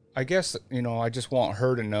 I guess, I just want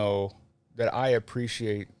her to know that I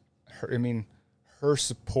appreciate her. I mean, her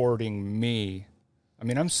supporting me. I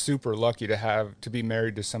mean, I'm super lucky to be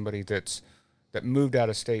married to somebody that moved out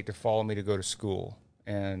of state to follow me to go to school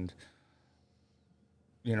and,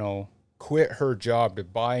 quit her job to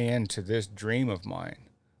buy into this dream of mine.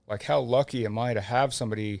 Like, how lucky am I to have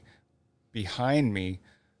somebody behind me,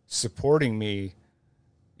 supporting me,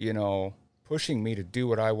 pushing me to do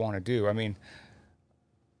what I want to do. I mean,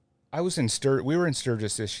 we were in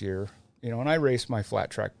Sturgis this year, and I raced my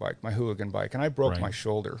flat track bike, my hooligan bike, and I broke my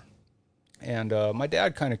shoulder. And my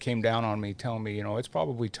dad kind of came down on me, telling me, it's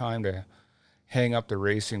probably time to hang up the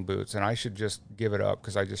racing boots, and I should just give it up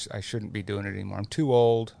because I shouldn't be doing it anymore. I'm too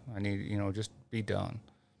old. I need, just be done.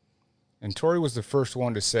 And Tori was the first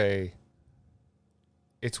one to say,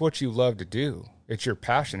 it's what you love to do. It's your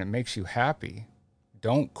passion. It makes you happy.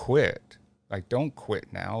 Don't quit. Like, don't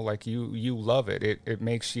quit now. Like, you love it. It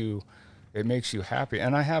makes you happy.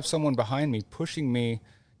 And I have someone behind me pushing me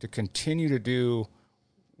to continue to do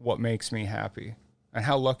what makes me happy. And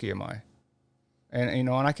how lucky am I? And, and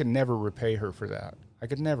I could never repay her for that. I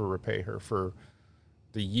could never repay her for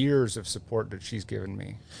the years of support that she's given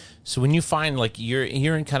me. So when you find, like, you're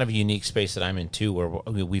in kind of a unique space that I'm in too, where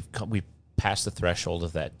we've passed the threshold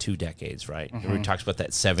of that 2 decades, right? Mm-hmm. We talked about that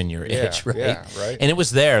 7-year itch, right? Yeah, right. And it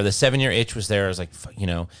was there. The 7-year itch was there. I was like,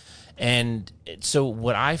 and so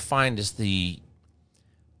what I find is the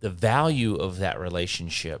value of that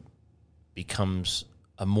relationship becomes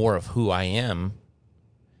a more of who I am,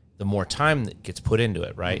 the more time that gets put into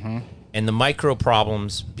it, right? Mm-hmm. And the micro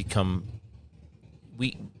problems become,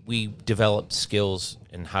 we develop skills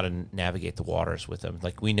in how to navigate the waters with them.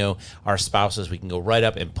 Like, we know our spouses, we can go right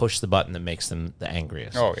up and push the button that makes them the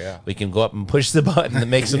angriest. Oh, yeah. We can go up and push the button that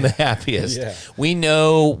makes them the happiest. Yeah. We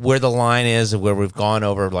know where the line is and where we've gone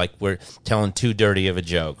over, like, we're telling too dirty of a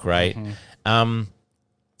joke, right? Mm-hmm.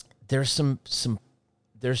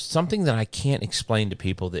 There's something that I can't explain to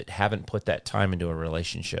people that haven't put that time into a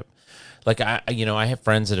relationship. Like, I have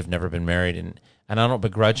friends that have never been married, and I don't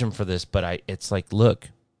begrudge them for this, but it's like, look,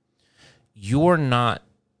 you're not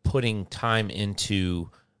putting time into,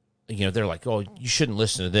 they're like, oh, you shouldn't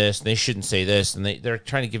listen to this, and they shouldn't say this, and they're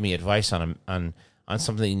trying to give me advice on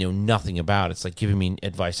something they know nothing about. It's like giving me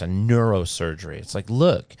advice on neurosurgery. It's like,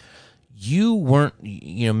 look, you weren't,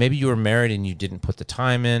 maybe you were married and you didn't put the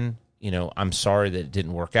time in. I'm sorry that it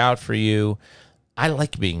didn't work out for you. I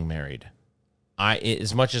like being married.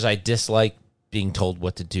 As much as I dislike being told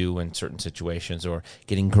what to do in certain situations or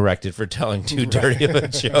getting corrected for telling too dirty of a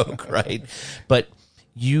joke, right? But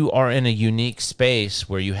you are in a unique space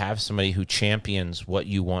where you have somebody who champions what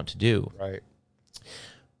you want to do. Right.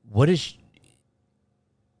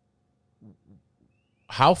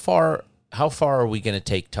 How far are we going to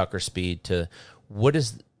take Tucker Speed to,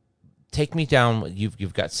 take me down,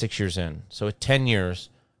 you've got 6 years in. So at 10 years,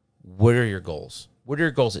 what are your goals? What are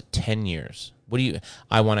your goals at 10 years?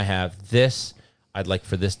 I want to have this. I'd like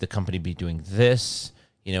for the company to be doing this.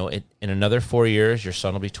 In another 4 years, your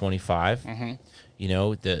son will be 25. Mm-hmm.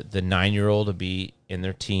 The 9-year-old will be in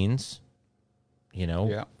their teens.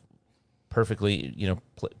 Perfectly,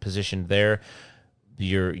 positioned there.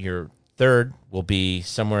 Your third will be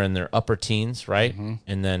somewhere in their upper teens, right? Mm-hmm.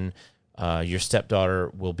 And then your stepdaughter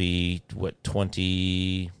will be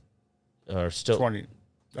 20 or still 20,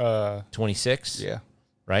 26. Yeah.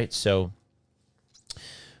 Right. So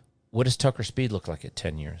what does Tucker Speed look like at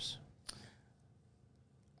 10 years?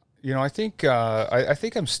 I think I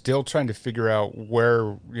think I'm still trying to figure out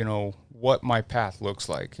where, what my path looks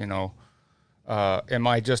like. Am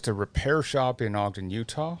I just a repair shop in Ogden,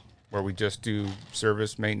 Utah, where we just do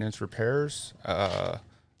service, maintenance, repairs? Am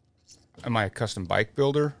I a custom bike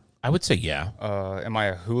builder? I would say yeah. Am I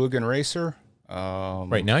a hooligan racer?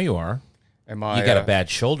 Right now you are. Am I? You got a bad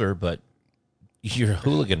shoulder, but you're a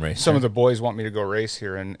hooligan racer. Some of the boys want me to go race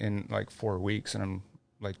here in like 4 weeks, and I'm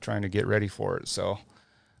like trying to get ready for it. So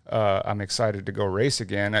I'm excited to go race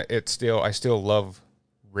again. I still love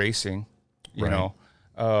racing. Am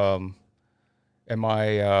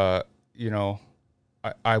I?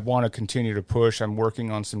 I want to continue to push. I'm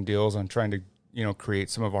working on some deals. I'm trying to create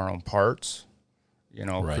some of our own parts.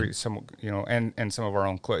 Create some and some of our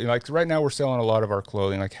own clothing. Like right now, we're selling a lot of our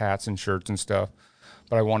clothing, like hats and shirts and stuff.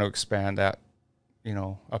 But I want to expand that,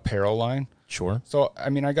 apparel line. Sure. So I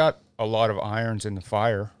mean, I got a lot of irons in the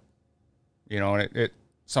fire. And it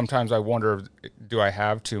sometimes I wonder, do I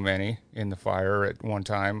have too many in the fire at one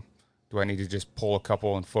time? Do I need to just pull a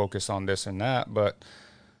couple and focus on this and that? But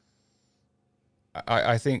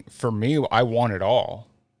I think for me, I want it all.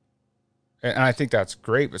 And I think that's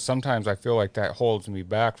great, but sometimes I feel like that holds me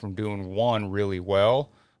back from doing one really well.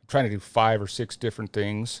 I'm trying to do 5 or 6 different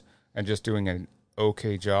things and just doing an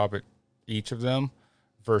okay job at each of them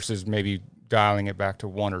versus maybe dialing it back to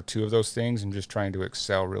 1 or 2 of those things and just trying to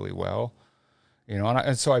excel really well.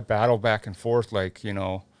 And so I battle back and forth, like,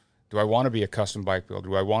 do I want to be a custom bike builder?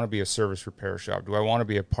 Do I want to be a service repair shop? Do I want to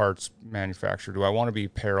be a parts manufacturer? Do I want to be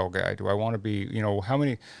apparel guy? Do I want to be, how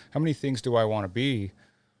many things do I want to be?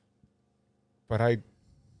 But I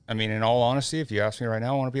mean, in all honesty, if you ask me right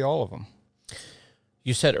now, I want to be all of them.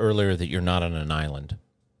 You said earlier that you're not on an island.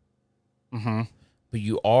 Mm-hmm. But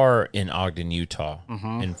you are in Ogden, Utah.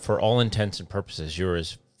 Mm-hmm. And for all intents and purposes, you're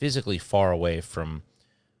as physically far away from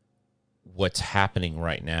what's happening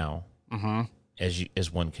right now mm-hmm. as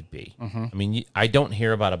one could be. Mm-hmm. I mean, I don't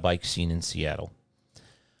hear about a bike scene in Seattle.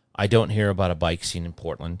 I don't hear about a bike scene in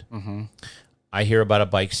Portland. Mm-hmm. I hear about a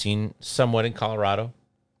bike scene somewhat in Colorado.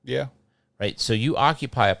 Yeah. Right. So you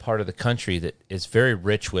occupy a part of the country that is very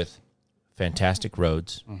rich with fantastic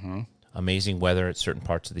roads, mm-hmm. amazing weather at certain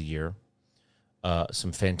parts of the year,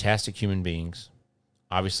 some fantastic human beings.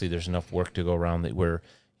 Obviously, there's enough work to go around that where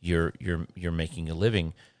you're making a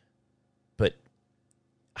living. But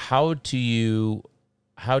how do you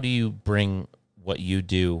bring what you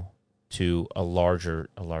do to a larger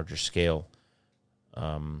scale?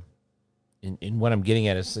 In what I'm getting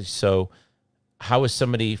at is, so how is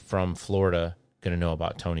somebody from Florida going to know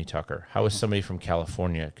about Tony Tucker? How is somebody from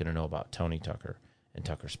California going to know about Tony Tucker and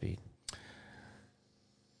Tucker Speed?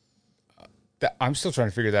 I'm still trying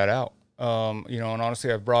to figure that out. And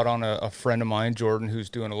honestly, I've brought on a friend of mine, Jordan, who's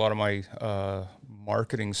doing a lot of my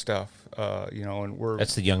marketing stuff. And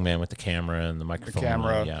that's the young man with the camera and the microphone. The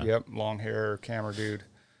camera, yeah. Yep, long hair, camera dude.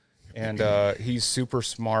 And he's super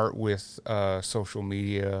smart with social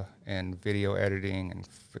media and video editing and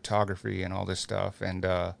photography and all this stuff. And,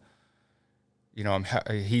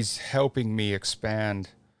 he's helping me expand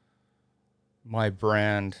my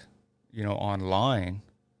brand, online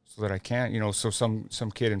so that I can't, so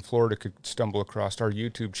some kid in Florida could stumble across our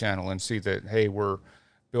YouTube channel and see that, hey, we're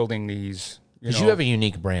building these. Because you have a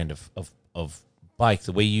unique brand of bike,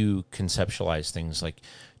 the way you conceptualize things. Like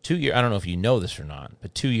 2 years, I don't know if you know this or not,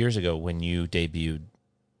 but 2 years ago when you debuted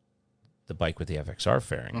the bike with the FXR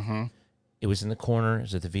fairing, mm-hmm. it was in the corner. It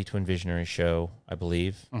was at the V-Twin Visionary show, I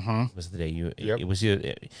believe. Mm-hmm. It was the day you. Yep. It was.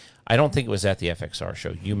 I don't think it was at the FXR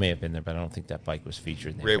show. You may have been there, but I don't think that bike was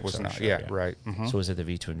featured in the FXR it was not. show. Yeah, right. Mm-hmm. So it was at the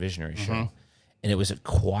V-Twin Visionary show, mm-hmm. and it was a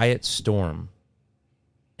quiet storm.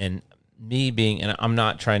 And me being, and I'm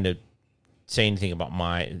not trying to say anything about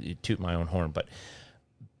toot my own horn, but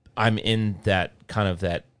I'm in that kind of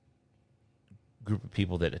that group of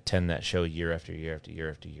people that attend that show year after year after year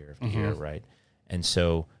after year after mm-hmm. year, right? And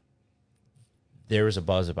so there was a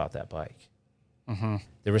buzz about that bike. Mm-hmm.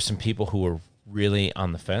 There were some people who were really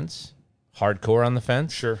on the fence, hardcore on the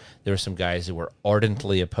fence. Sure. There were some guys who were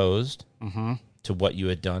ardently opposed mm-hmm. to what you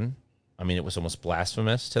had done. I mean, it was almost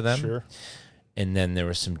blasphemous to them. Sure. And then there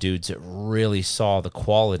were some dudes that really saw the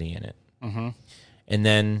quality in it. Mm-hmm. And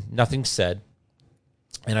then nothing said.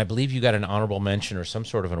 And I believe you got an honorable mention or some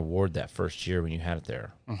sort of an award that first year when you had it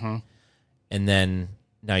there. Mm-hmm. And then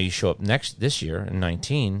now you show up this year in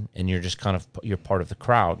 19, and you're just you're part of the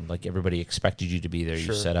crowd. Like everybody expected you to be there.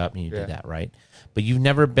 Sure. You set up and you did that, right? But you've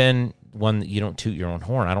never been one that you don't toot your own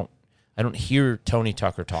horn. I don't hear Tony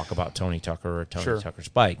Tucker talk about Tony Tucker or Tony Sure. Tucker's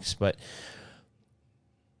bikes, but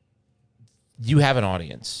you have an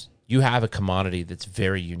audience. You have a commodity that's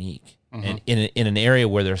very unique. and in an area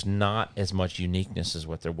where there's not as much uniqueness as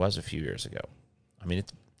what there was a few years ago. I mean,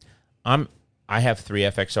 I have 3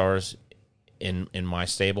 FXRs in my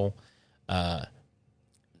stable. I've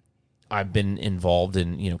been involved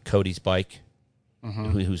in Cody's bike,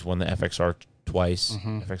 who's won the FXR twice,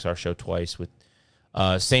 FXR show twice with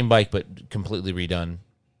same bike but completely redone.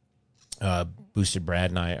 Boosted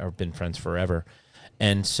Brad and I have been friends forever.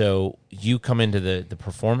 And so you come into the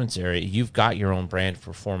performance area, you've got your own brand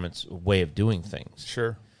performance way of doing things.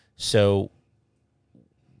 Sure. So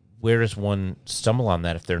where does one stumble on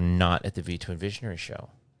that if they're not at the V2 and Visionary show?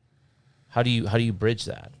 How do you bridge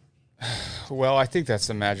that? Well, I think that's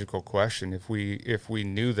the magical question. If we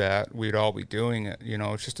knew that, we'd all be doing it.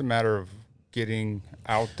 It's just a matter of getting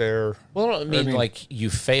out there. Well, I mean, like you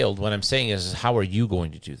failed. What I'm saying is how are you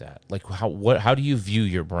going to do that? Like how do you view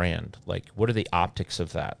your brand? Like what are the optics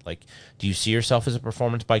of that? Like do you see yourself as a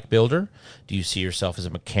performance bike builder? Do you see yourself as a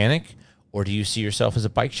mechanic? Or do you see yourself as a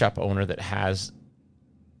bike shop owner that has,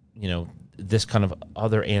 this kind of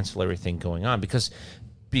other ancillary thing going on? Because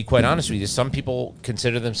be quite honest with you, some people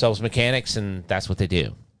consider themselves mechanics and that's what they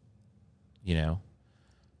do. Yeah,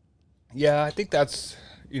 I think that's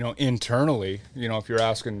internally, if you're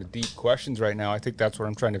asking the deep questions right now, I think that's what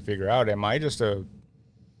I'm trying to figure out. Am I just a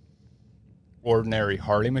ordinary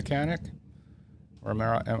Harley mechanic,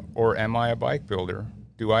 or am I a bike builder?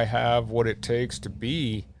 Do I have what it takes to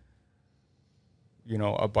be,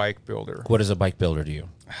 a bike builder? What is a bike builder to you?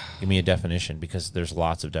 Give me a definition, because there's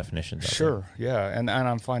lots of definitions. Sure, yeah, and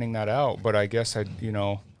I'm finding that out. But I guess I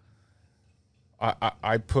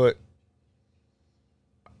put,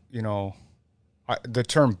 the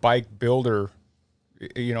term bike builder,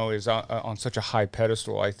 is on such a high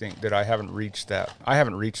pedestal. I think that I haven't reached that. I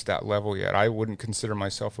haven't reached that level yet. I wouldn't consider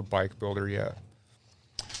myself a bike builder yet.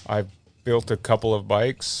 I've built a couple of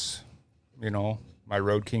bikes. My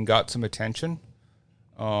Road King got some attention,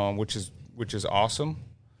 which is awesome.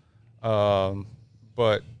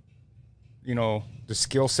 But the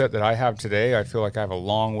skill set that I have today, I feel like I have a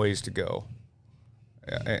long ways to go.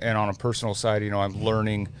 And on a personal side, I'm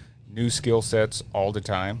learning new skill sets all the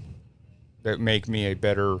time that make me a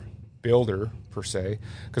better builder per se.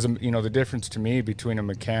 Because, the difference to me between a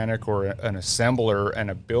mechanic or an assembler and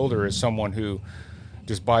a builder is someone who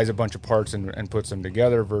just buys a bunch of parts and puts them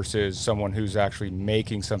together versus someone who's actually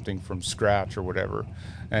making something from scratch or whatever.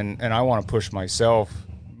 And I want to push myself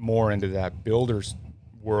more into that builder's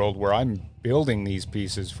world where I'm building these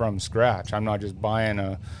pieces from scratch. I'm not just buying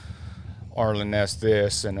a Arlen Ness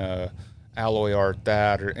this and a Alloy Art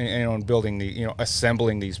that, or and building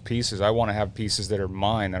assembling these pieces. I want to have pieces that are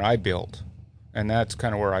mine, that I built, and that's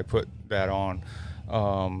kind of where I put that on.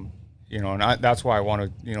 And that's why I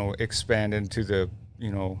want to expand into the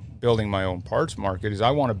building my own parts market. Is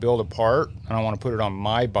I want to build a part and I want to put it on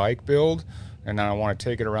my bike build, and then I want to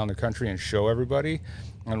take it around the country and show everybody.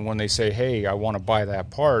 And when they say, "Hey, I want to buy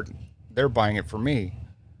that part," they're buying it for me.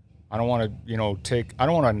 I don't want to I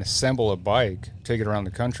don't want to assemble a bike, take it around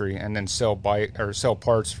the country, and then sell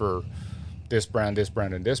parts for this brand,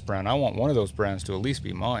 and this brand. I want one of those brands to at least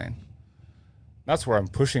be mine. That's where I'm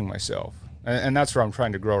pushing myself, and that's where I'm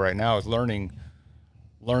trying to grow right now, is learning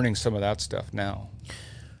some of that stuff now.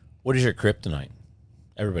 What is your kryptonite?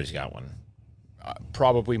 Everybody's got one.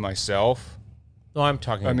 Probably myself. No, I'm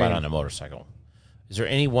talking about on a motorcycle. Is there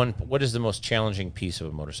any one? What is the most challenging piece of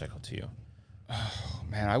a motorcycle to you?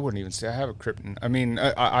 Man, I wouldn't even say I have a kryptonite. I mean,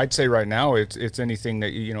 I'd say right now it's anything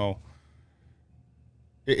that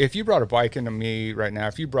if you brought a bike into me right now,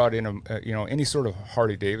 if you brought in any sort of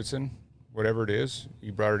Harley Davidson, whatever it is,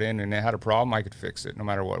 you brought it in and it had a problem, I could fix it no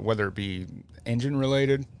matter what, whether it be engine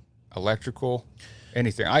related, electrical,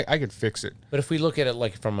 anything. I could fix it. But if we look at it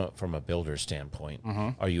like from a builder standpoint,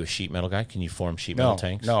 are you a sheet metal guy? Can you form sheet metal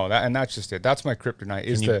tanks? No, that's just it. That's my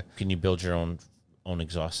kryptonite. Can you build your own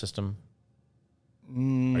exhaust system?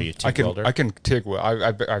 Are you a TIG welder? I can TIG weld.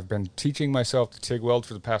 I've been teaching myself to TIG weld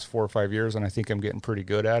for the past 4 or 5 years, and I think I'm getting pretty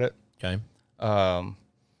good at it. Okay.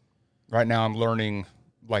 Right now I'm learning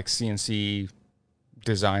like CNC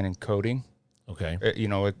design and coding. Okay.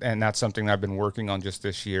 And that's something that I've been working on just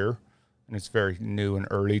this year, and it's very new and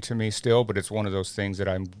early to me still, but it's one of those things that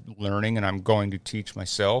I'm learning and I'm going to teach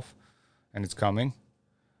myself, and it's coming.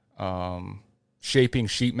 Shaping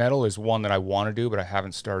sheet metal is one that I want to do, but I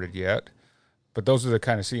haven't started yet. But those are the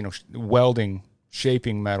kind of, welding,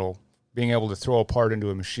 shaping metal, being able to throw a part into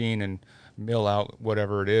a machine and mill out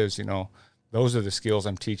whatever it is, those are the skills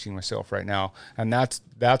I'm teaching myself right now. And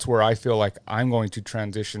that's where I feel like I'm going to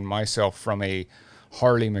transition myself from a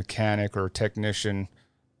Harley mechanic or technician,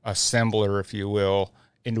 assembler, if you will,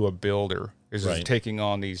 into a builder, is right. Taking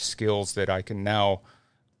on these skills that I can now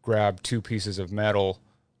grab two pieces of metal,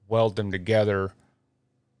 weld them together,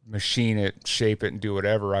 machine it, shape it, and do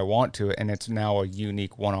whatever I want to it, and it's now a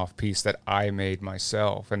unique one-off piece that I made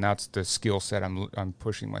myself, and that's the skill set I'm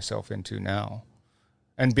pushing myself into now.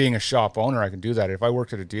 And being a shop owner, I can do that. If I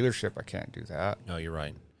worked at a dealership, I can't do that. No, you're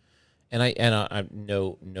right. And I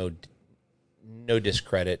no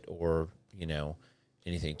discredit or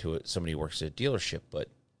anything to it. Somebody works at a dealership, but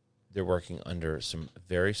they're working under some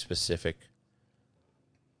very specific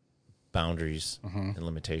boundaries and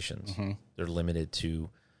limitations. They're limited to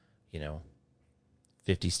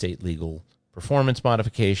 50 state legal performance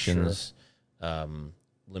modifications,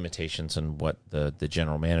 limitations on what the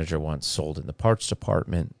general manager wants sold in the parts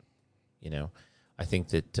department. I think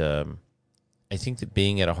that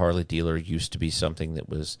being at a Harley dealer used to be something that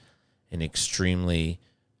was an extremely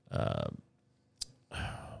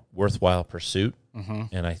worthwhile pursuit,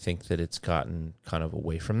 and I think that it's gotten kind of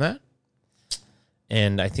away from that.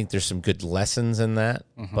 And I think there's some good lessons in that,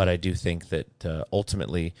 but I do think that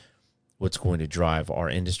ultimately what's going to drive our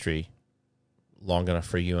industry long enough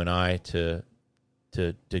for you and I to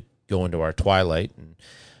go into our twilight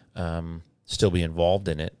and still be involved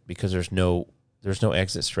in it, because there's no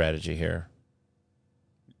exit strategy here.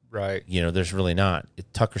 Right. There's really not.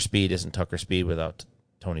 Tucker Speed isn't Tucker Speed without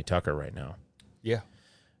Tony Tucker right now. Yeah.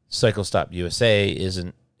 Cycle Stop USA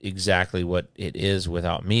isn't exactly what it is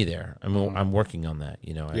without me there. I mean, I'm working on that.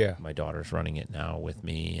 My daughter's running it now with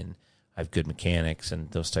me, and I have good mechanics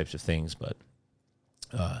and those types of things, but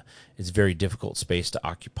it's a very difficult space to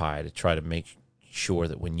occupy, to try to make sure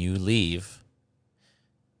that when you leave,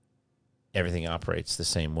 everything operates the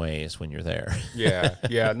same way as when you're there. Yeah,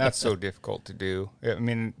 and that's so difficult to do. I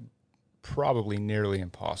mean, probably nearly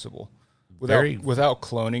impossible. Without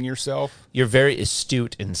cloning yourself. You're very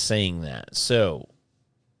astute in saying that. So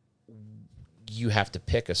you have to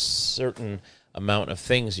pick a certain amount of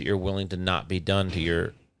things that you're willing to not be done to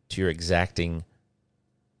your exacting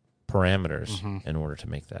parameters in order to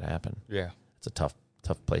make that happen. Yeah. It's a tough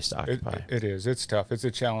place to occupy. It is. It's tough. It's a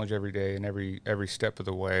challenge every day and every step of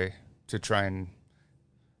the way to try and,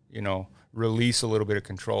 release a little bit of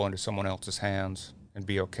control into someone else's hands and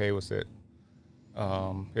be okay with it.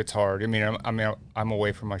 It's hard. I mean, I'm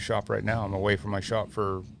away from my shop right now. I'm away from my shop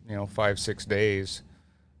for 5-6 days.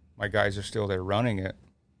 My guys are still there running it.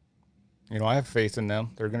 I have faith in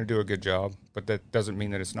them. They're going to do a good job, but that doesn't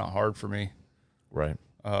mean that it's not hard for me. Right.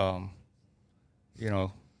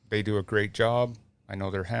 They do a great job. I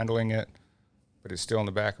know they're handling it, but it's still in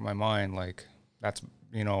the back of my mind. Like that's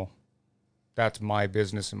my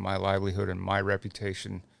business and my livelihood and my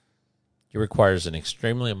reputation. It requires an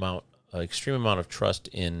extreme amount of trust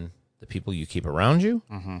in the people you keep around you,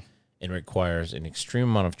 and requires an extreme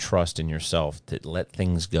amount of trust in yourself to let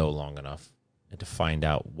things go long enough and to find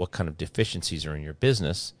out what kind of deficiencies are in your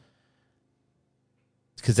business.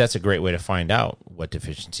 Because that's a great way to find out what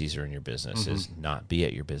deficiencies are in your business, is not be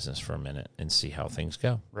at your business for a minute and see how things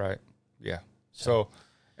go. Right. Yeah. So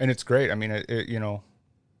and it's great. I mean,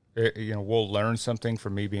 we'll learn something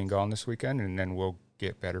from me being gone this weekend, and then we'll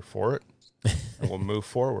get better for it. And we'll move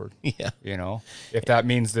forward. Yeah. If that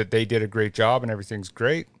means that they did a great job and everything's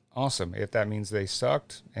great, awesome. If that means they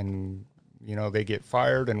sucked and, they get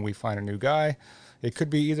fired and we find a new guy, it could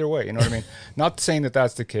be either way. You know what I mean? Not saying that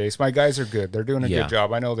that's the case. My guys are good. They're doing a good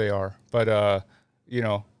job. I know they are. But,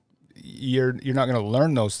 you're not going to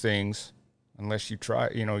learn those things unless you try.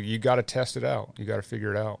 You got to test it out. You got to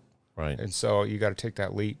figure it out. Right. And so you got to take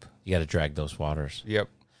that leap. You got to drag those waters. Yep.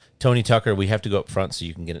 Tony Tucker, we have to go up front so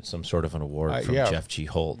you can get some sort of an award from Jeff G.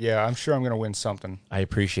 Holt. Yeah, I'm sure I'm going to win something. I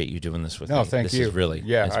appreciate you doing this with me. No, thank you. This is really,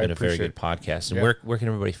 it's been a very good podcast. And where can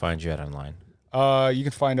everybody find you at online? You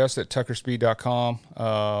can find us at tuckerspeed.com,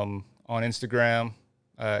 on Instagram,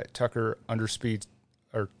 Tucker _speed.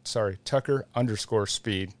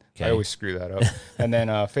 Okay. I always screw that up. And then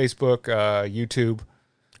Facebook, YouTube.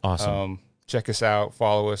 Awesome. Check us out,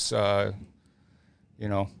 follow us, so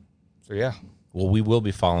yeah. Well, we will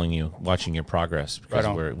be following you, watching your progress,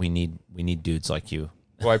 because we need dudes like you.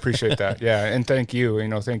 Well, I appreciate that. Yeah, and thank you.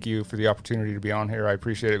 Thank you for the opportunity to be on here. I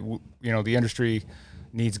appreciate it. The industry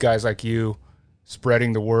needs guys like you,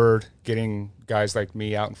 spreading the word, getting guys like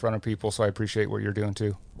me out in front of people. So I appreciate what you're doing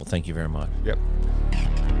too. Well, thank you very much. Yep.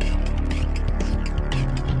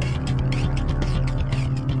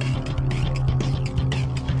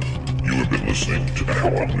 You have been listening to the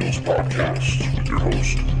Hell on Wheels podcast with your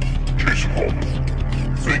host, Jason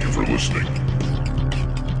Holman. Thank you for listening.